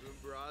you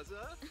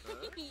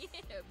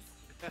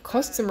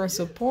customer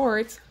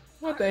support?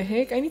 What the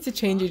heck? I need to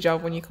change your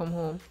job when you come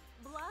home.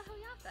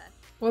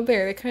 Well,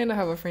 there, they kind of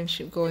have a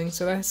friendship going,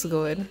 so that's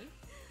good.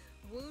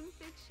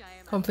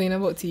 Complain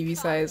about TV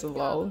size,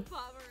 lol.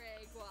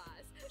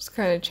 Just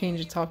kind of change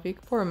the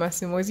topic. Poor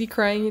Massimo, is he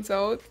crying it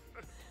out?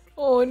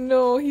 Oh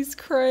no, he's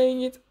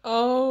crying it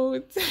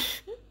out.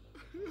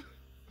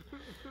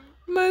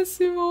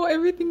 Massimo,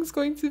 everything's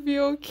going to be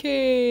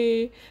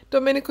okay.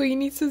 Domenico, you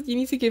need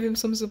to give him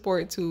some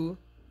support too.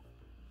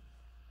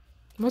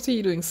 What are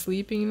you doing?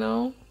 Sleeping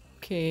now?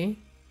 Okay.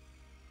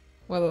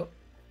 Well,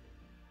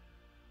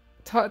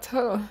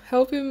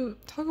 help him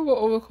talk about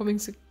overcoming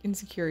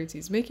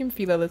insecurities. Make him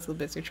feel a little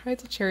better. Try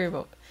to cheer him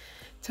up.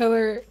 Tell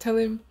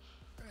him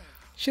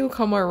she'll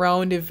come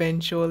around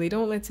eventually.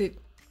 Don't let it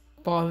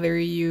bother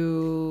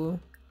you.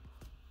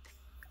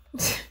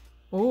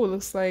 Oh,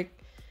 looks like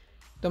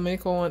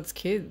Domenico wants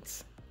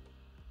kids.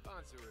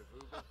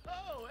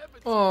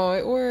 Oh,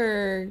 it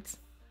worked.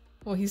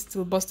 Oh, he's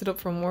still busted up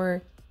from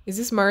work. Is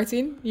this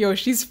Martin? Yo,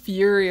 she's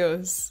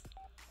furious.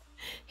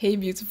 Hey,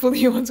 beautiful,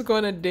 you want to go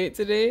on a date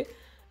today?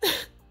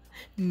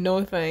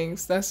 No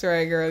thanks. That's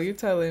right, girl. You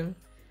tell him.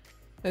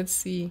 Let's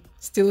see.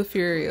 Still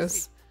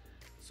furious.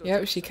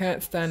 Yep, she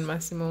can't stand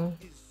Massimo.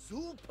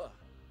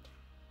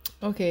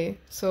 Okay,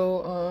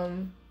 so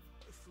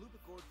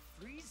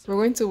we're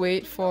going to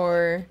wait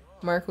for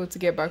Marco to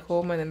get back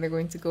home and then they're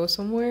going to go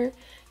somewhere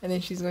and then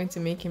she's going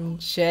to make him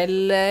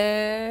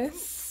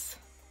jealous.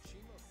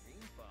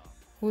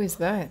 Who is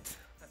that?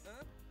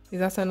 Is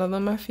that another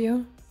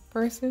mafia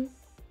person?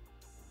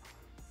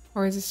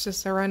 Or is this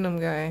just a random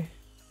guy?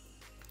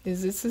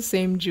 Is this the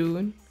same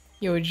June?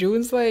 Yo,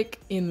 June's like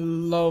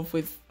in love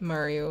with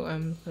Mario,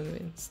 I'm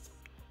convinced.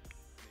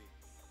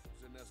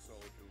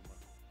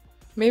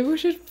 Maybe we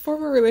should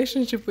form a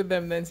relationship with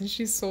them then, since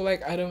she's so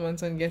like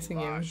adamant on getting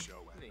him.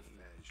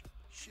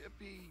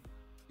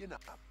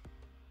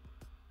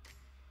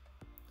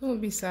 Don't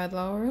be sad,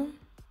 Laura.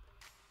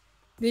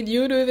 Did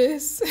you do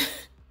this?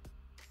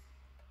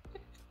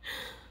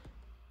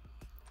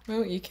 Why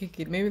don't you kick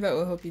it? Maybe that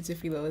will help you to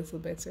feel a little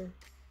better.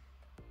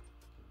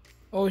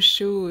 Oh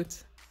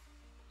shoot.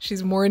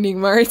 She's mourning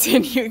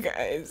Martin, you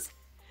guys.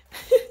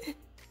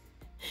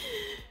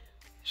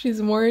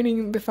 She's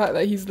mourning the fact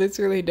that he's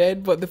literally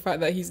dead, but the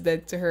fact that he's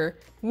dead to her.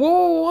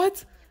 Whoa,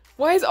 what?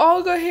 Why is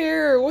Olga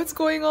here? What's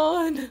going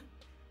on?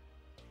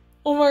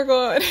 Oh my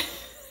god.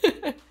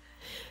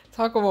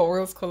 Talk about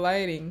worlds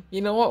colliding.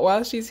 You know what?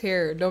 While she's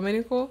here,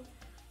 Domenico,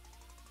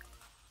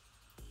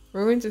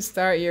 we're going to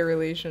start your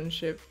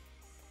relationship.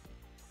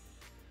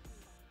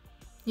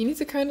 You need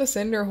to kind of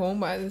send her home,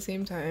 but at the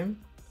same time,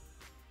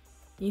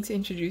 you need to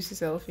introduce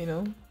yourself, you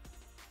know?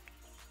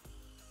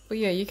 But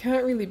yeah, you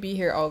can't really be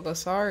here, Olga.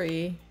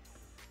 Sorry.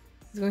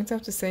 He's going to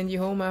have to send you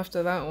home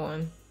after that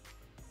one.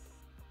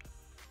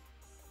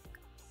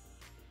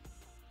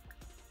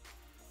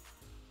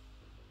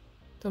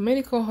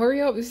 Domenico,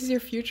 hurry up. This is your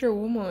future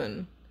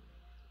woman.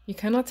 You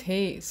cannot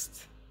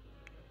taste.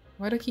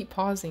 Why do I keep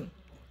pausing?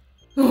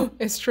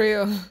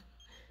 Estrella.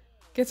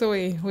 Get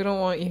away. We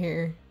don't want you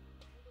here.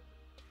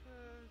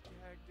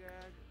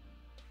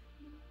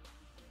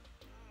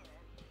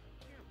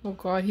 Oh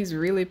god, he's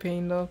really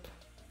pained up.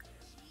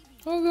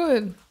 Oh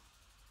good.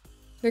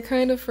 They're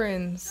kind of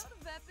friends.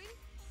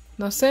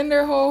 Now send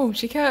her home.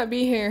 She can't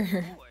be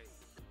here.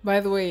 By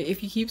the way,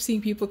 if you keep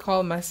seeing people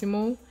call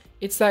Massimo,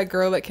 it's that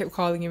girl that kept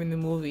calling him in the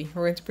movie.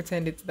 We're going to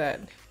pretend it's that.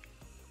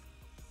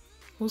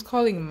 Who's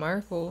calling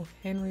Marco?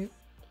 Henry?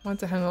 Want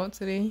to hang out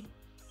today?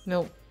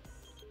 Nope.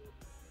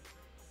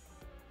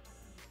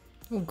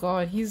 Oh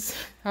god, he's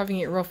having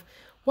it rough.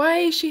 Why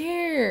is she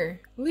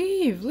here?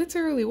 Leave!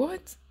 Literally,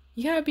 what?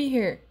 You can't be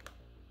here.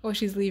 Oh,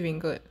 she's leaving.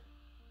 Good.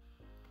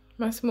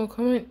 Massimo,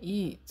 come and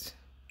eat.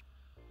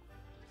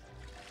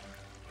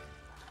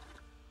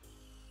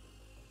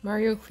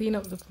 Mario, clean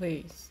up the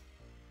place.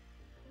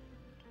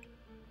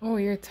 Oh,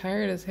 you're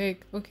tired as heck.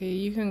 Okay,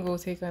 you can go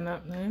take a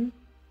nap then.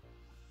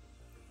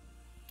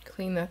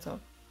 Clean that up.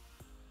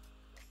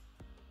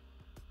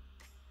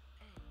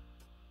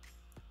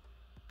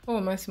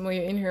 Oh, Massimo,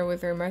 you're in here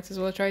with her. Might as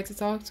well try to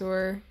talk to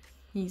her.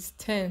 He's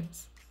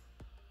tense.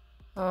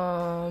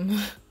 Come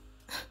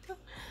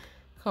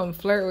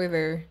flirt with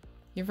her.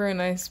 Give her a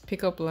nice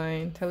pickup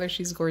line. Tell her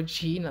she's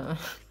Gorgina.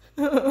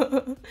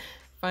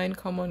 Find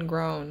common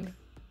ground.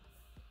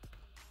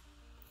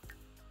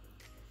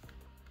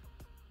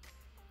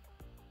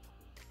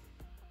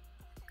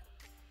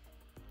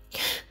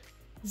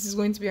 This is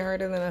going to be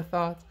harder than I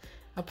thought.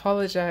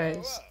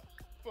 Apologize.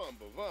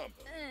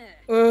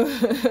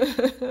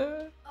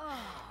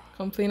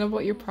 Complain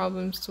about your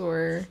problems to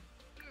her.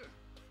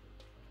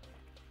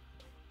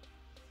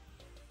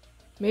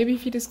 Maybe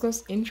if you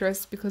discuss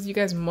interests, because you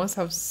guys must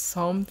have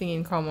something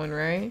in common,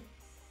 right?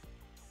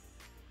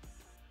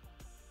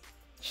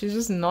 She's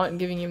just not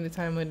giving him the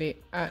time of day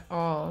at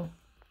all.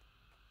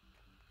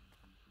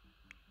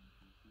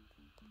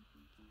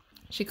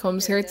 She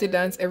comes here to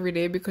dance every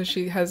day because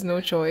she has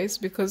no choice,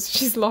 because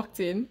she's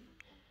locked in.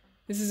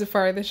 This is the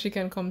farthest she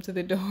can come to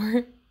the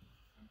door.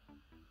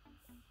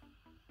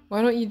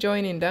 Why don't you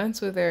join in?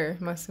 Dance with her,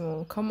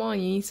 Massimo. Come on,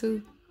 you need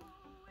to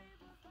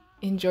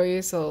enjoy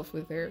yourself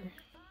with her.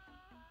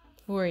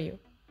 Who are you?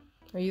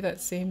 Are you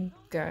that same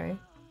guy?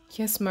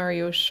 Yes,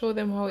 Mario, show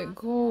them how it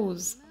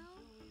goes.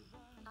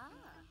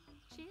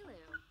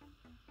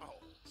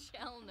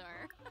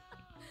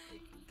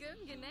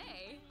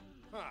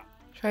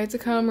 Try to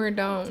calm her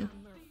down.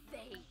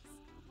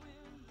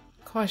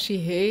 Cause she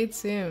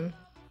hates him.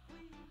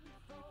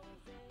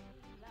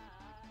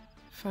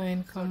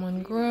 Find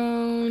common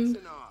ground.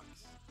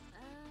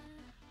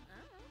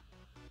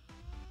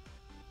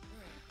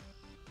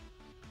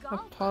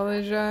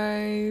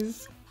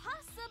 Apologize.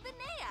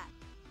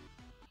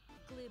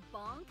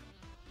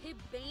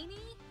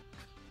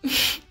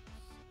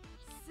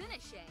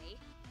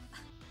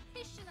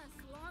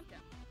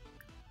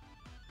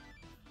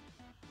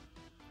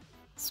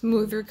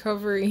 Smooth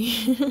recovery.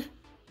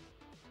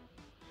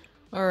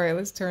 Alright,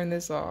 let's turn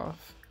this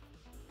off.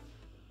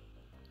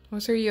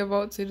 What are you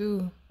about to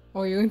do?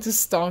 Oh, you're going to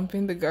stomp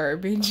in the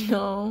garbage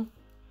now?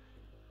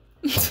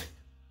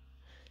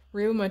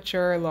 Real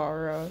mature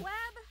Laura.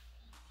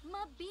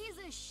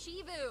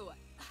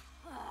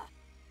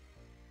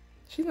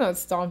 She's not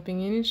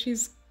stomping in it,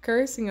 she's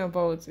cursing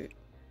about it.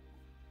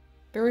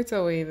 Throw it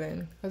away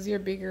then, because you're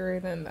bigger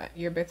than that.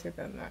 You're better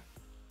than that.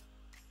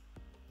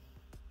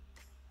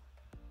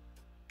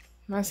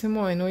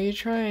 Massimo, I know you're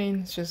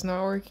trying, it's just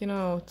not working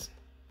out.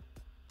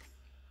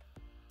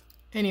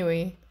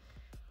 Anyway,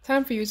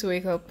 time for you to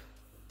wake up.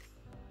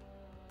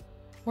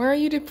 Why are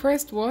you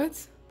depressed?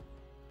 What?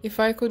 If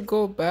I could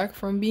go back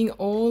from being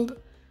old?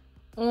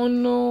 Oh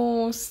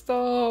no,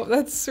 stop.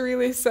 That's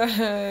really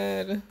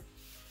sad.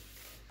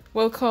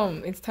 Well,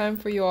 come. It's time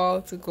for you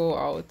all to go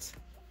out.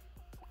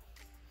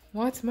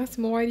 What?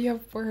 Massimo, why do you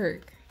have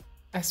work?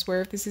 I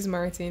swear if this is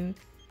Martin.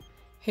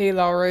 Hey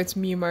Laura, it's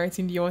me,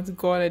 Martin. Do you want to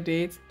go on a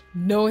date?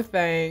 No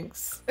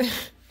thanks.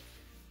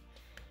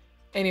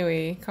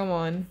 Anyway, come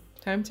on.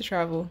 Time to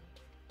travel.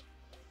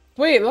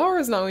 Wait,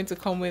 Laura's not going to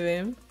come with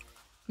him.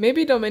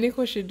 Maybe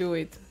Domenico should do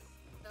it.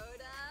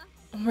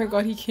 Oh my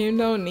god, he came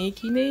down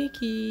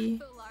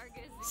naked.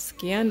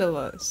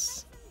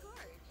 Scandalous.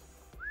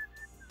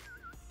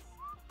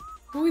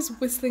 Who is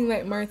whistling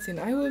like Martin?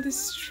 I will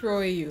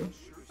destroy you.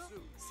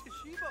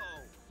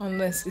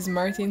 Unless, is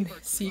Martin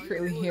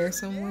secretly here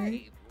somewhere?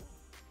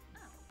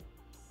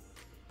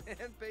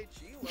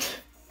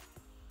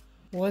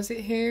 Was it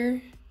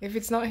here? If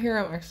it's not here,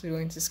 I'm actually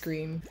going to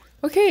scream.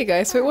 Okay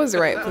guys, so it was the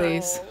right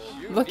place.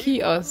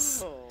 Lucky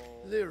us.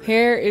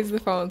 Here is the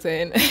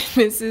fountain.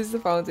 This is the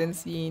fountain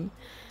scene.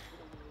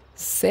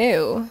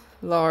 So,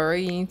 Laura,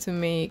 you need to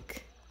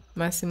make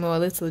Massimo a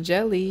little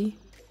jelly.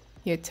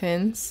 You're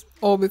tense.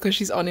 Oh, because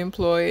she's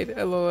unemployed.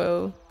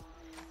 LOL.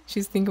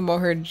 She's thinking about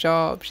her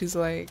job. She's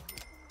like,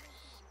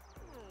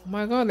 oh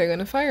my god, they're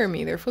gonna fire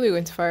me. They're fully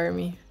going to fire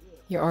me.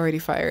 You're already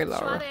fired,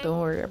 Laura. Don't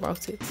worry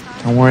about it.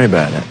 Don't worry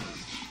about it.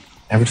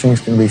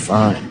 Everything's gonna be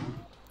fine.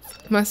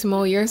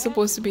 Massimo, you're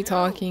supposed to be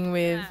talking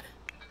with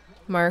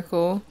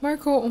Marco.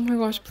 Marco, oh my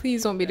gosh,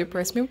 please don't be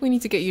depressed. Maybe we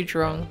need to get you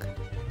drunk.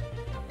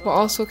 But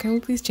also, can we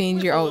please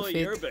change your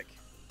outfit?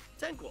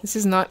 This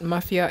is not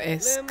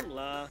mafia-esque.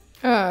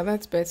 Ah,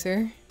 that's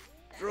better.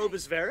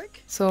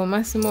 So,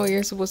 Massimo,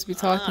 you're supposed to be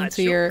talking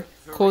to your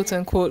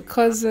quote-unquote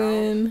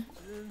cousin.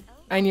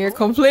 And you're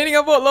complaining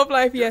about love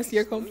life. Yes,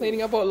 you're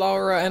complaining about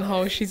Laura and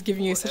how she's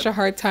giving you such a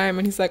hard time.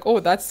 And he's like,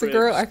 oh, that's the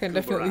girl? I can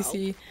definitely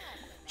see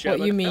what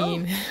you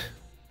mean.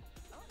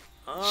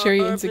 Share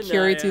your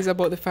insecurities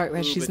about the fact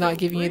that she's not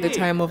giving you the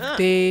time of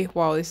day.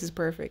 Wow, this is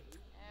perfect.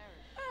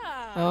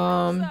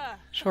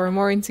 Show her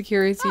more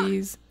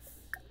insecurities.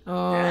 Did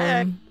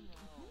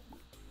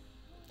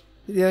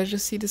I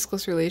just see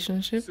discuss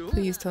relationship?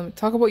 Please tell me.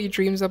 Talk about your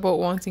dreams about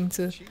wanting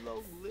to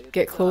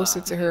get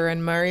closer to her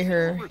and marry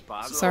her.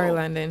 Sorry,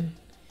 Landon.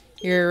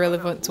 You're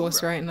irrelevant to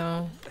us right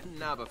now.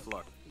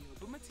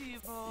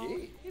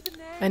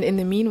 And in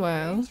the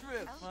meanwhile...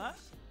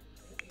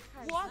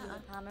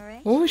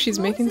 Oh, she's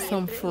making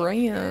some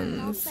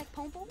friends.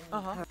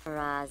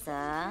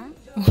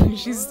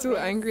 She's still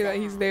angry that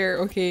he's there.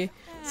 Okay,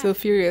 still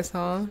furious,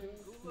 huh?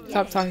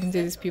 Stop talking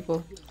to these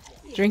people.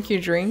 Drink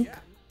your drink.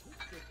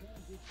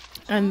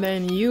 And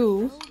then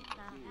you...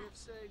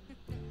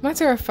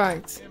 Matter of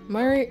fact,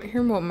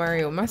 hear about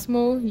Mario.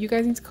 Massimo, you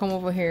guys need to come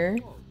over here.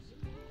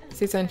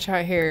 Sit and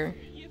chat here.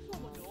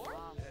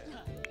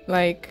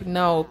 Like,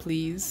 now,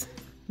 please.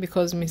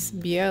 Because Miss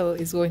BL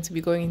is going to be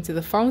going into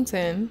the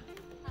fountain.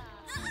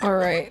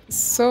 Alright,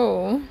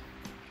 so...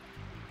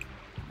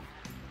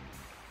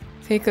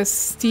 Take a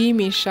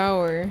steamy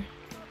shower.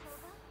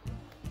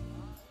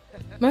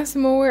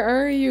 Massimo, where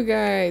are you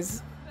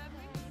guys?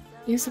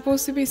 You're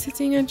supposed to be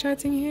sitting and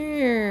chatting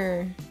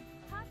here.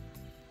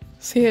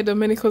 So yeah,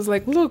 Domenico's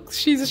like, look,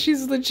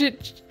 she's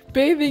legit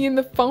bathing in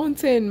the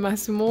fountain,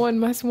 Massimo. And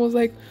Massimo's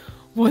like,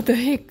 what the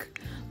heck?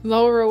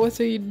 Laura, what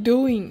are you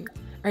doing?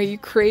 Are you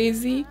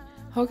crazy?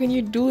 How can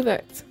you do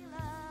that?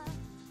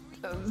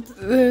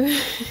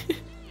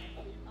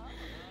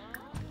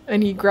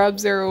 And he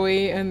grabs her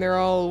away and they're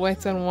all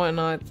wet and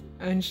whatnot.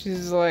 And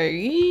she's like,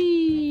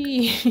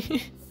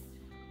 eee.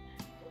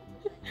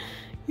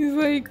 He's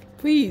like,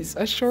 please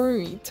assure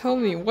me, tell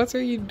me, what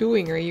are you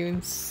doing? Are you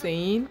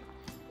insane?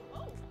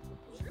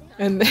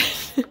 And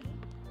then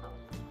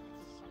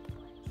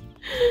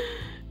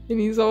and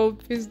he's all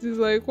pissed. He's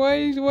like, why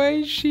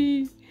is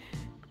she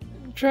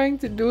trying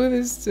to do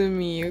this to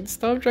me?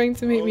 Stop trying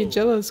to make me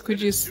jealous.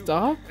 Could you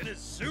stop?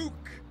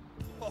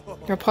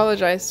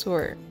 Apologize to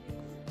her.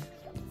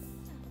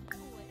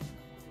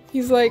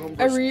 He's like,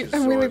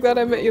 I'm really glad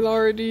I met you,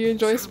 Laura. Do you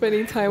enjoy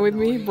spending time with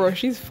me? Bro,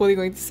 she's fully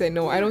going to say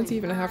no. I don't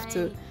even have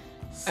to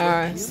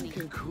ask.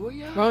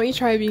 Why don't you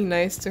try being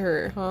nice to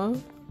her, huh?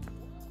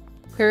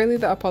 Clearly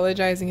the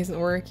apologizing isn't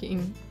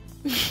working.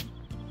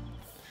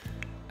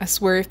 I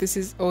swear if this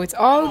is... Oh, it's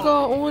Olga!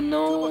 Oh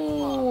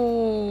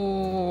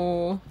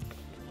no!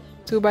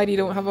 Too bad you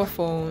don't have a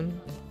phone.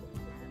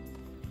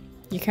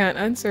 You can't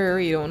answer her,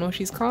 you don't know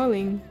she's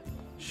calling.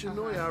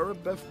 Oh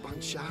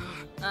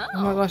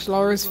my gosh,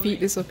 Laura's feet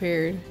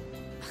disappeared.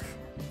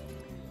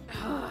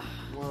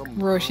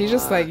 Bro, she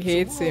just like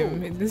hates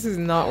him. This is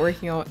not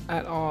working out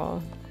at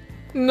all.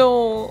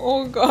 No!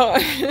 Oh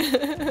god!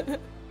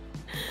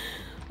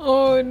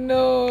 Oh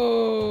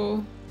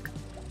no!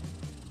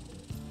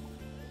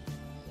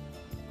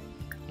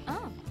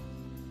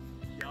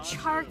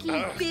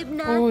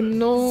 Oh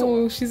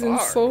no, she's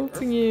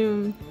insulting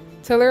him.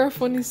 Tell her a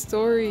funny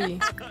story.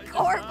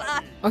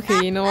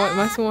 Okay, you know what?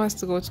 Massimo has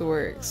to go to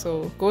work.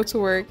 So go to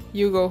work,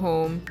 you go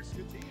home.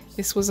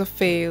 This was a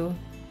fail.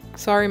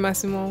 Sorry,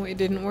 Massimo, it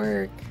didn't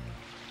work.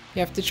 You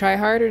have to try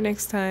harder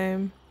next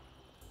time.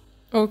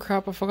 Oh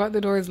crap, I forgot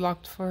the door is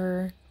locked for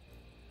her.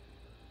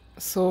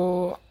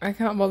 So I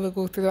can't bother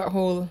go through that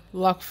whole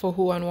lock for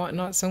who and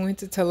whatnot, so I'm going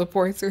to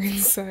teleport her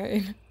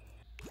inside.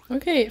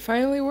 Okay, it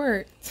finally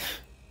worked.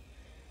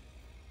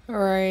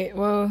 Alright,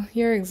 well,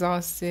 you're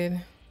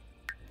exhausted.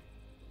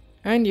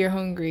 And you're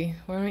hungry.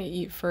 Why don't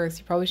you eat first?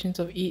 You probably shouldn't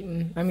have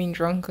eaten. I mean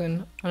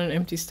drunken on an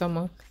empty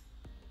stomach.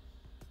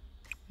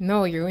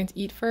 No, you're going to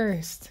eat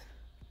first.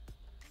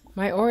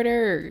 My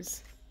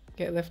orders!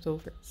 Get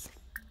leftovers.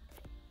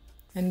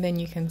 And then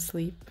you can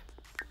sleep.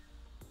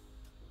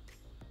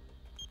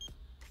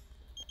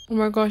 Oh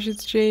my gosh,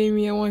 it's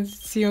Jamie. I wanted to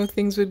see how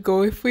things would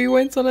go if we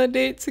went on a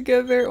date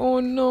together. Oh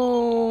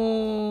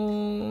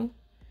no.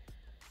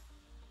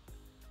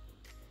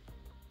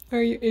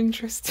 Are you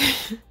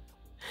interested?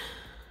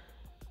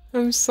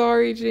 I'm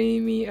sorry,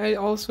 Jamie. I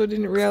also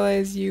didn't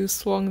realize you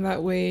swung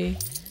that way.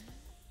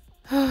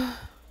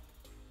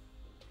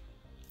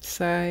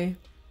 Sigh.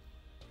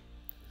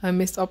 I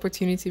missed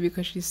opportunity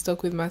because she's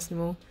stuck with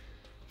Massimo.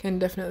 Can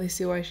definitely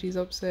see why she's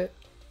upset.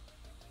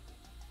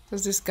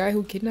 There's this guy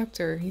who kidnapped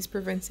her. He's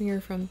preventing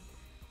her from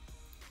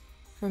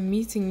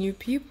meeting new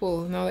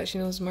people now that she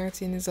knows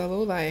Martin is a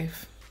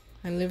lowlife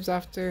and lives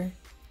after...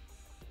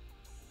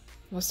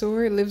 What's the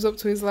word? Lives up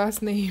to his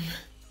last name.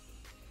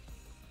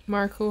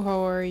 Marco,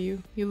 how are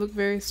you? You look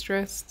very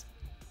stressed.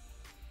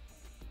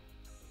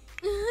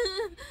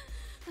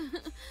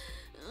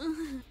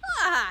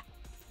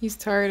 He's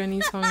tired and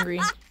he's hungry.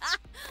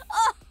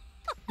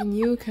 And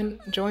you can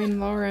join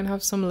Laura and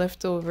have some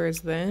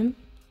leftovers then.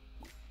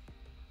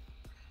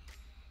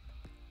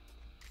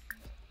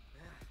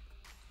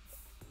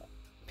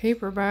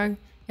 Paper bag.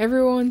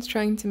 Everyone's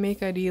trying to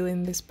make a deal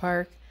in this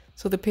park.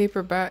 So that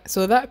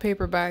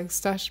paper bag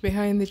stashed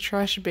behind the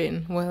trash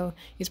bin, well,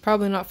 it's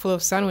probably not full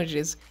of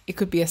sandwiches. It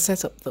could be a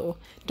setup though.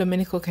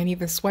 Domenico can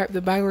either swipe the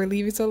bag or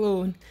leave it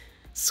alone.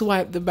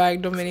 Swipe the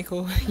bag,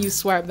 Domenico. You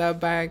swipe that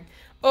bag.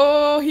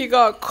 Oh, he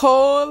got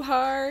cold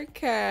hard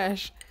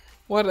cash.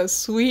 What a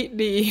sweet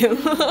deal.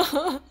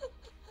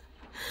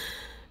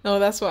 No,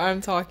 that's what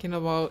I'm talking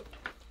about.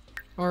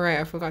 Alright,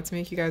 I forgot to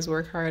make you guys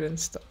work hard and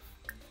stuff.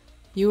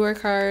 You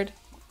work hard.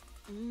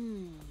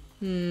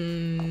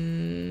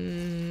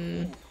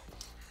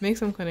 Make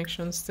some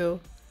connections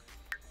still.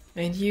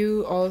 And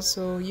you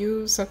also,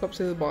 you suck up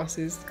to the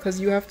bosses because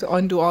you have to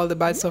undo all the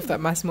bad stuff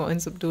that Massimo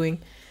ends up doing.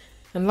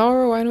 And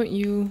Laura, why don't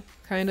you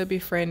kind of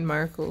befriend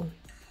Marco?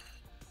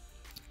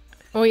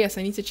 Oh yes,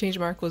 I need to change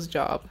Marco's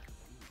job.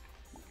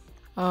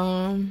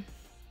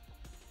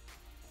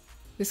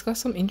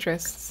 Discuss some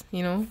interests,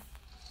 you know?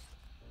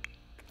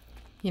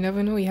 You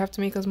never know, you have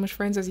to make as much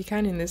friends as you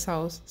can in this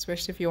house,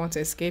 especially if you want to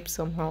escape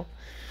somehow.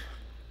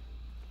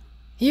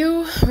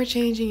 You were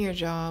changing your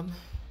job.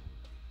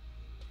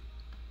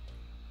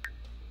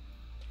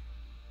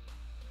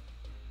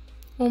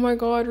 Oh my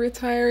god,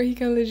 retire. He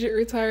can legit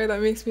retire.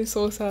 That makes me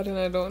so sad and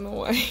I don't know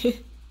why.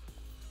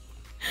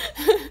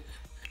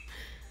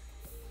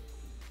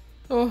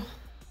 Oh,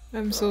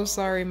 I'm so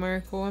sorry,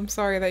 Marco. I'm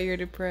sorry that you're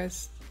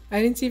depressed.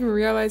 I didn't even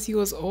realize he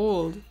was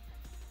old.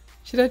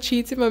 Should I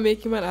cheat him and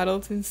make him an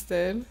adult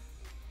instead?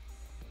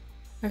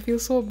 I feel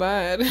so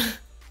bad.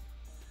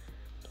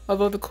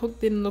 Although the cook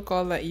didn't look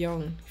all that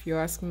young, if you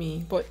ask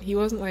me. But he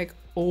wasn't like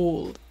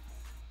old.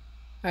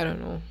 I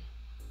don't know.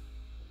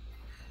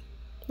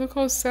 Look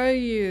how sad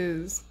he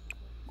is.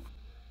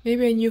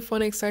 Maybe a new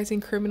fun,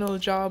 exciting criminal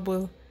job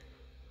will,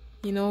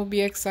 you know,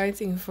 be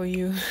exciting for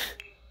you.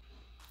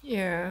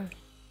 Yeah.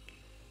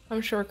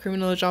 I'm sure a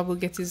criminal job will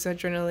get his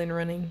adrenaline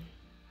running.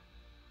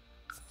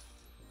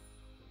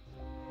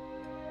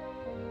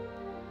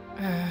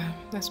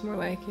 That's more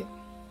like it.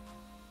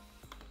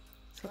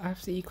 So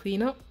after you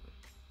clean up,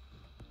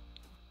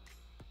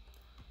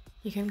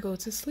 you can go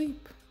to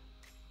sleep.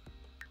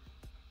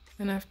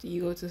 And after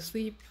you go to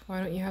sleep,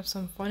 why don't you have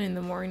some fun in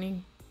the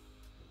morning?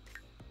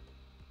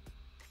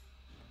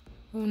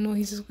 Oh no,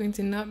 he's just going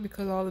to nap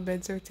because all the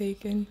beds are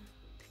taken.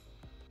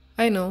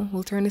 I know,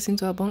 we'll turn this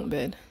into a bunk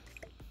bed.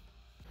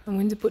 I'm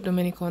going to put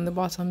Domenico on the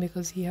bottom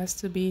because he has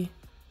to be...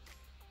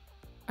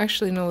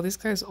 Actually no, this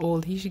guy's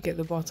old, he should get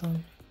the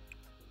bottom.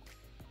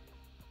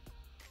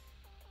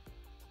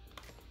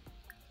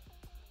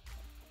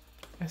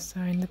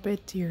 Assign the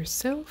bed to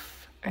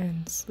yourself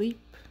and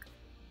sleep.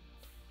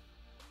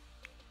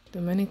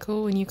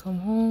 Domenico, when you come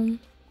home,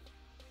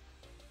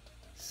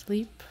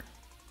 sleep.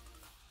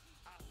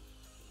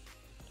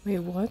 Wait,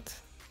 what?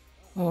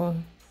 Oh.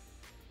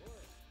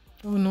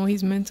 Oh no,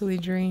 he's mentally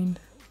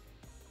drained.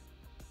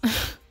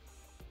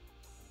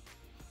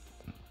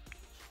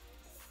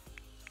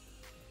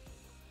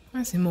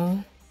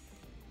 Massimo,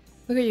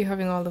 look at you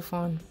having all the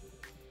fun.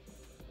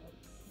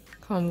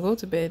 Come, go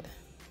to bed.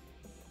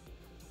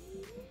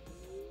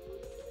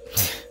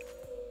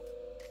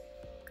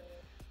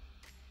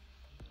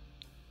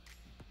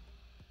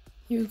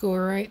 You go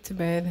right to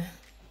bed,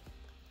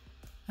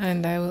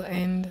 and I will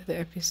end the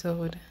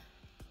episode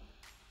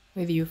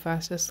with you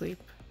fast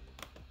asleep.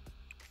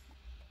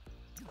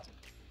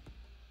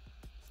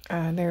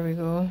 Ah, there we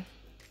go.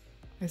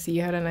 I see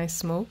you had a nice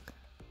smoke.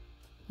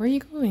 Where are you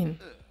going?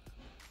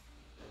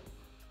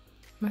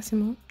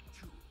 Massimo?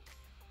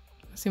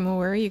 Massimo,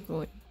 where are you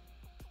going?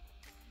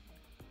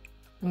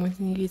 I'm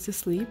wanting you to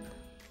sleep.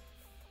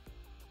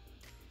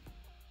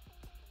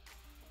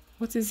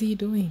 What is he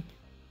doing?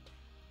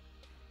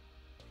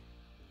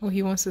 Oh,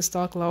 he wants to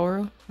stalk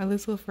Laura a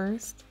little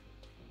first?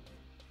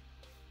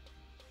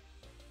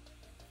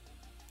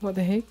 What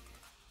the heck?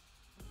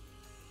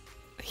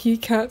 He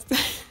can't...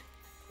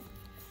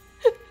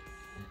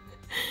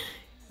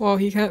 Well,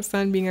 he can't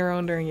stand being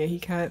around her, and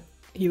yet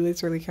he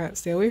literally can't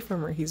stay away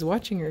from her. He's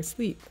watching her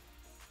sleep.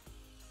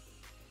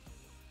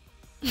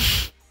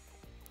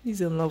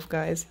 He's in love,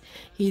 guys.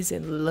 He's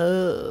in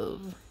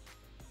love.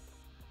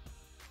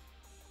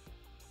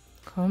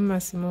 Come,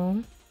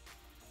 Massimo.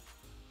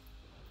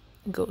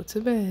 Go to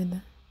bed.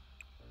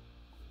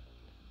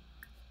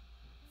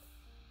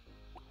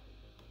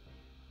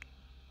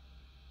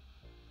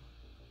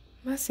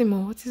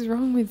 Massimo, what is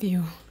wrong with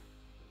you?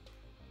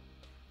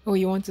 Oh,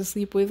 you want to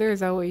sleep with her? Is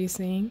that what you're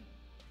saying?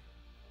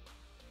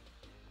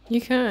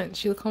 You can't.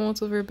 She'll come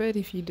out of her bed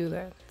if you do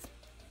that.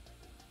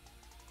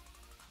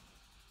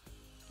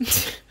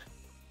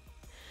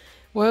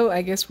 Well,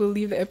 I guess we'll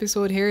leave the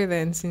episode here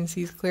then, since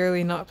he's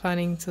clearly not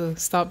planning to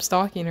stop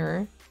stalking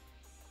her.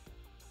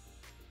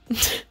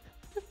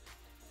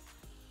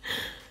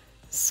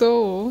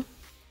 So,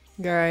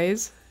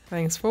 guys,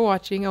 thanks for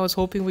watching. I was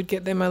hoping we'd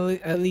get them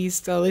at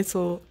least a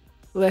little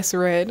less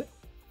red.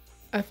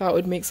 I thought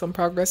we'd make some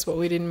progress, but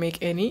we didn't make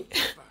any.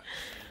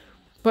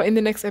 But in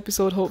the next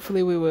episode,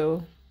 hopefully we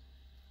will.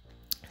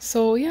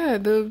 So yeah,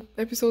 the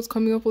episodes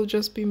coming up will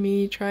just be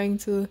me trying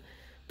to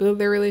build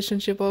their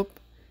relationship up,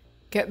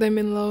 get them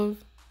in love,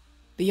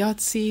 the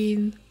yacht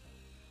scene,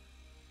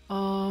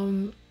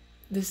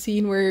 the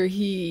scene where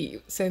he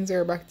sends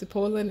her back to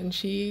Poland and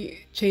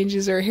she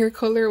changes her hair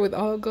color with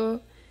Olga,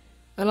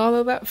 and all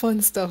of that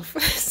fun stuff.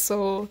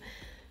 So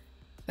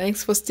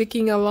thanks for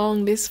sticking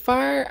along this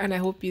far, and I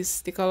hope you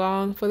stick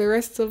along for the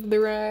rest of the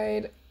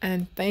ride.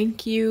 And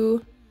thank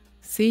you.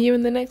 See you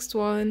in the next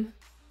one.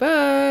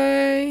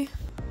 Bye.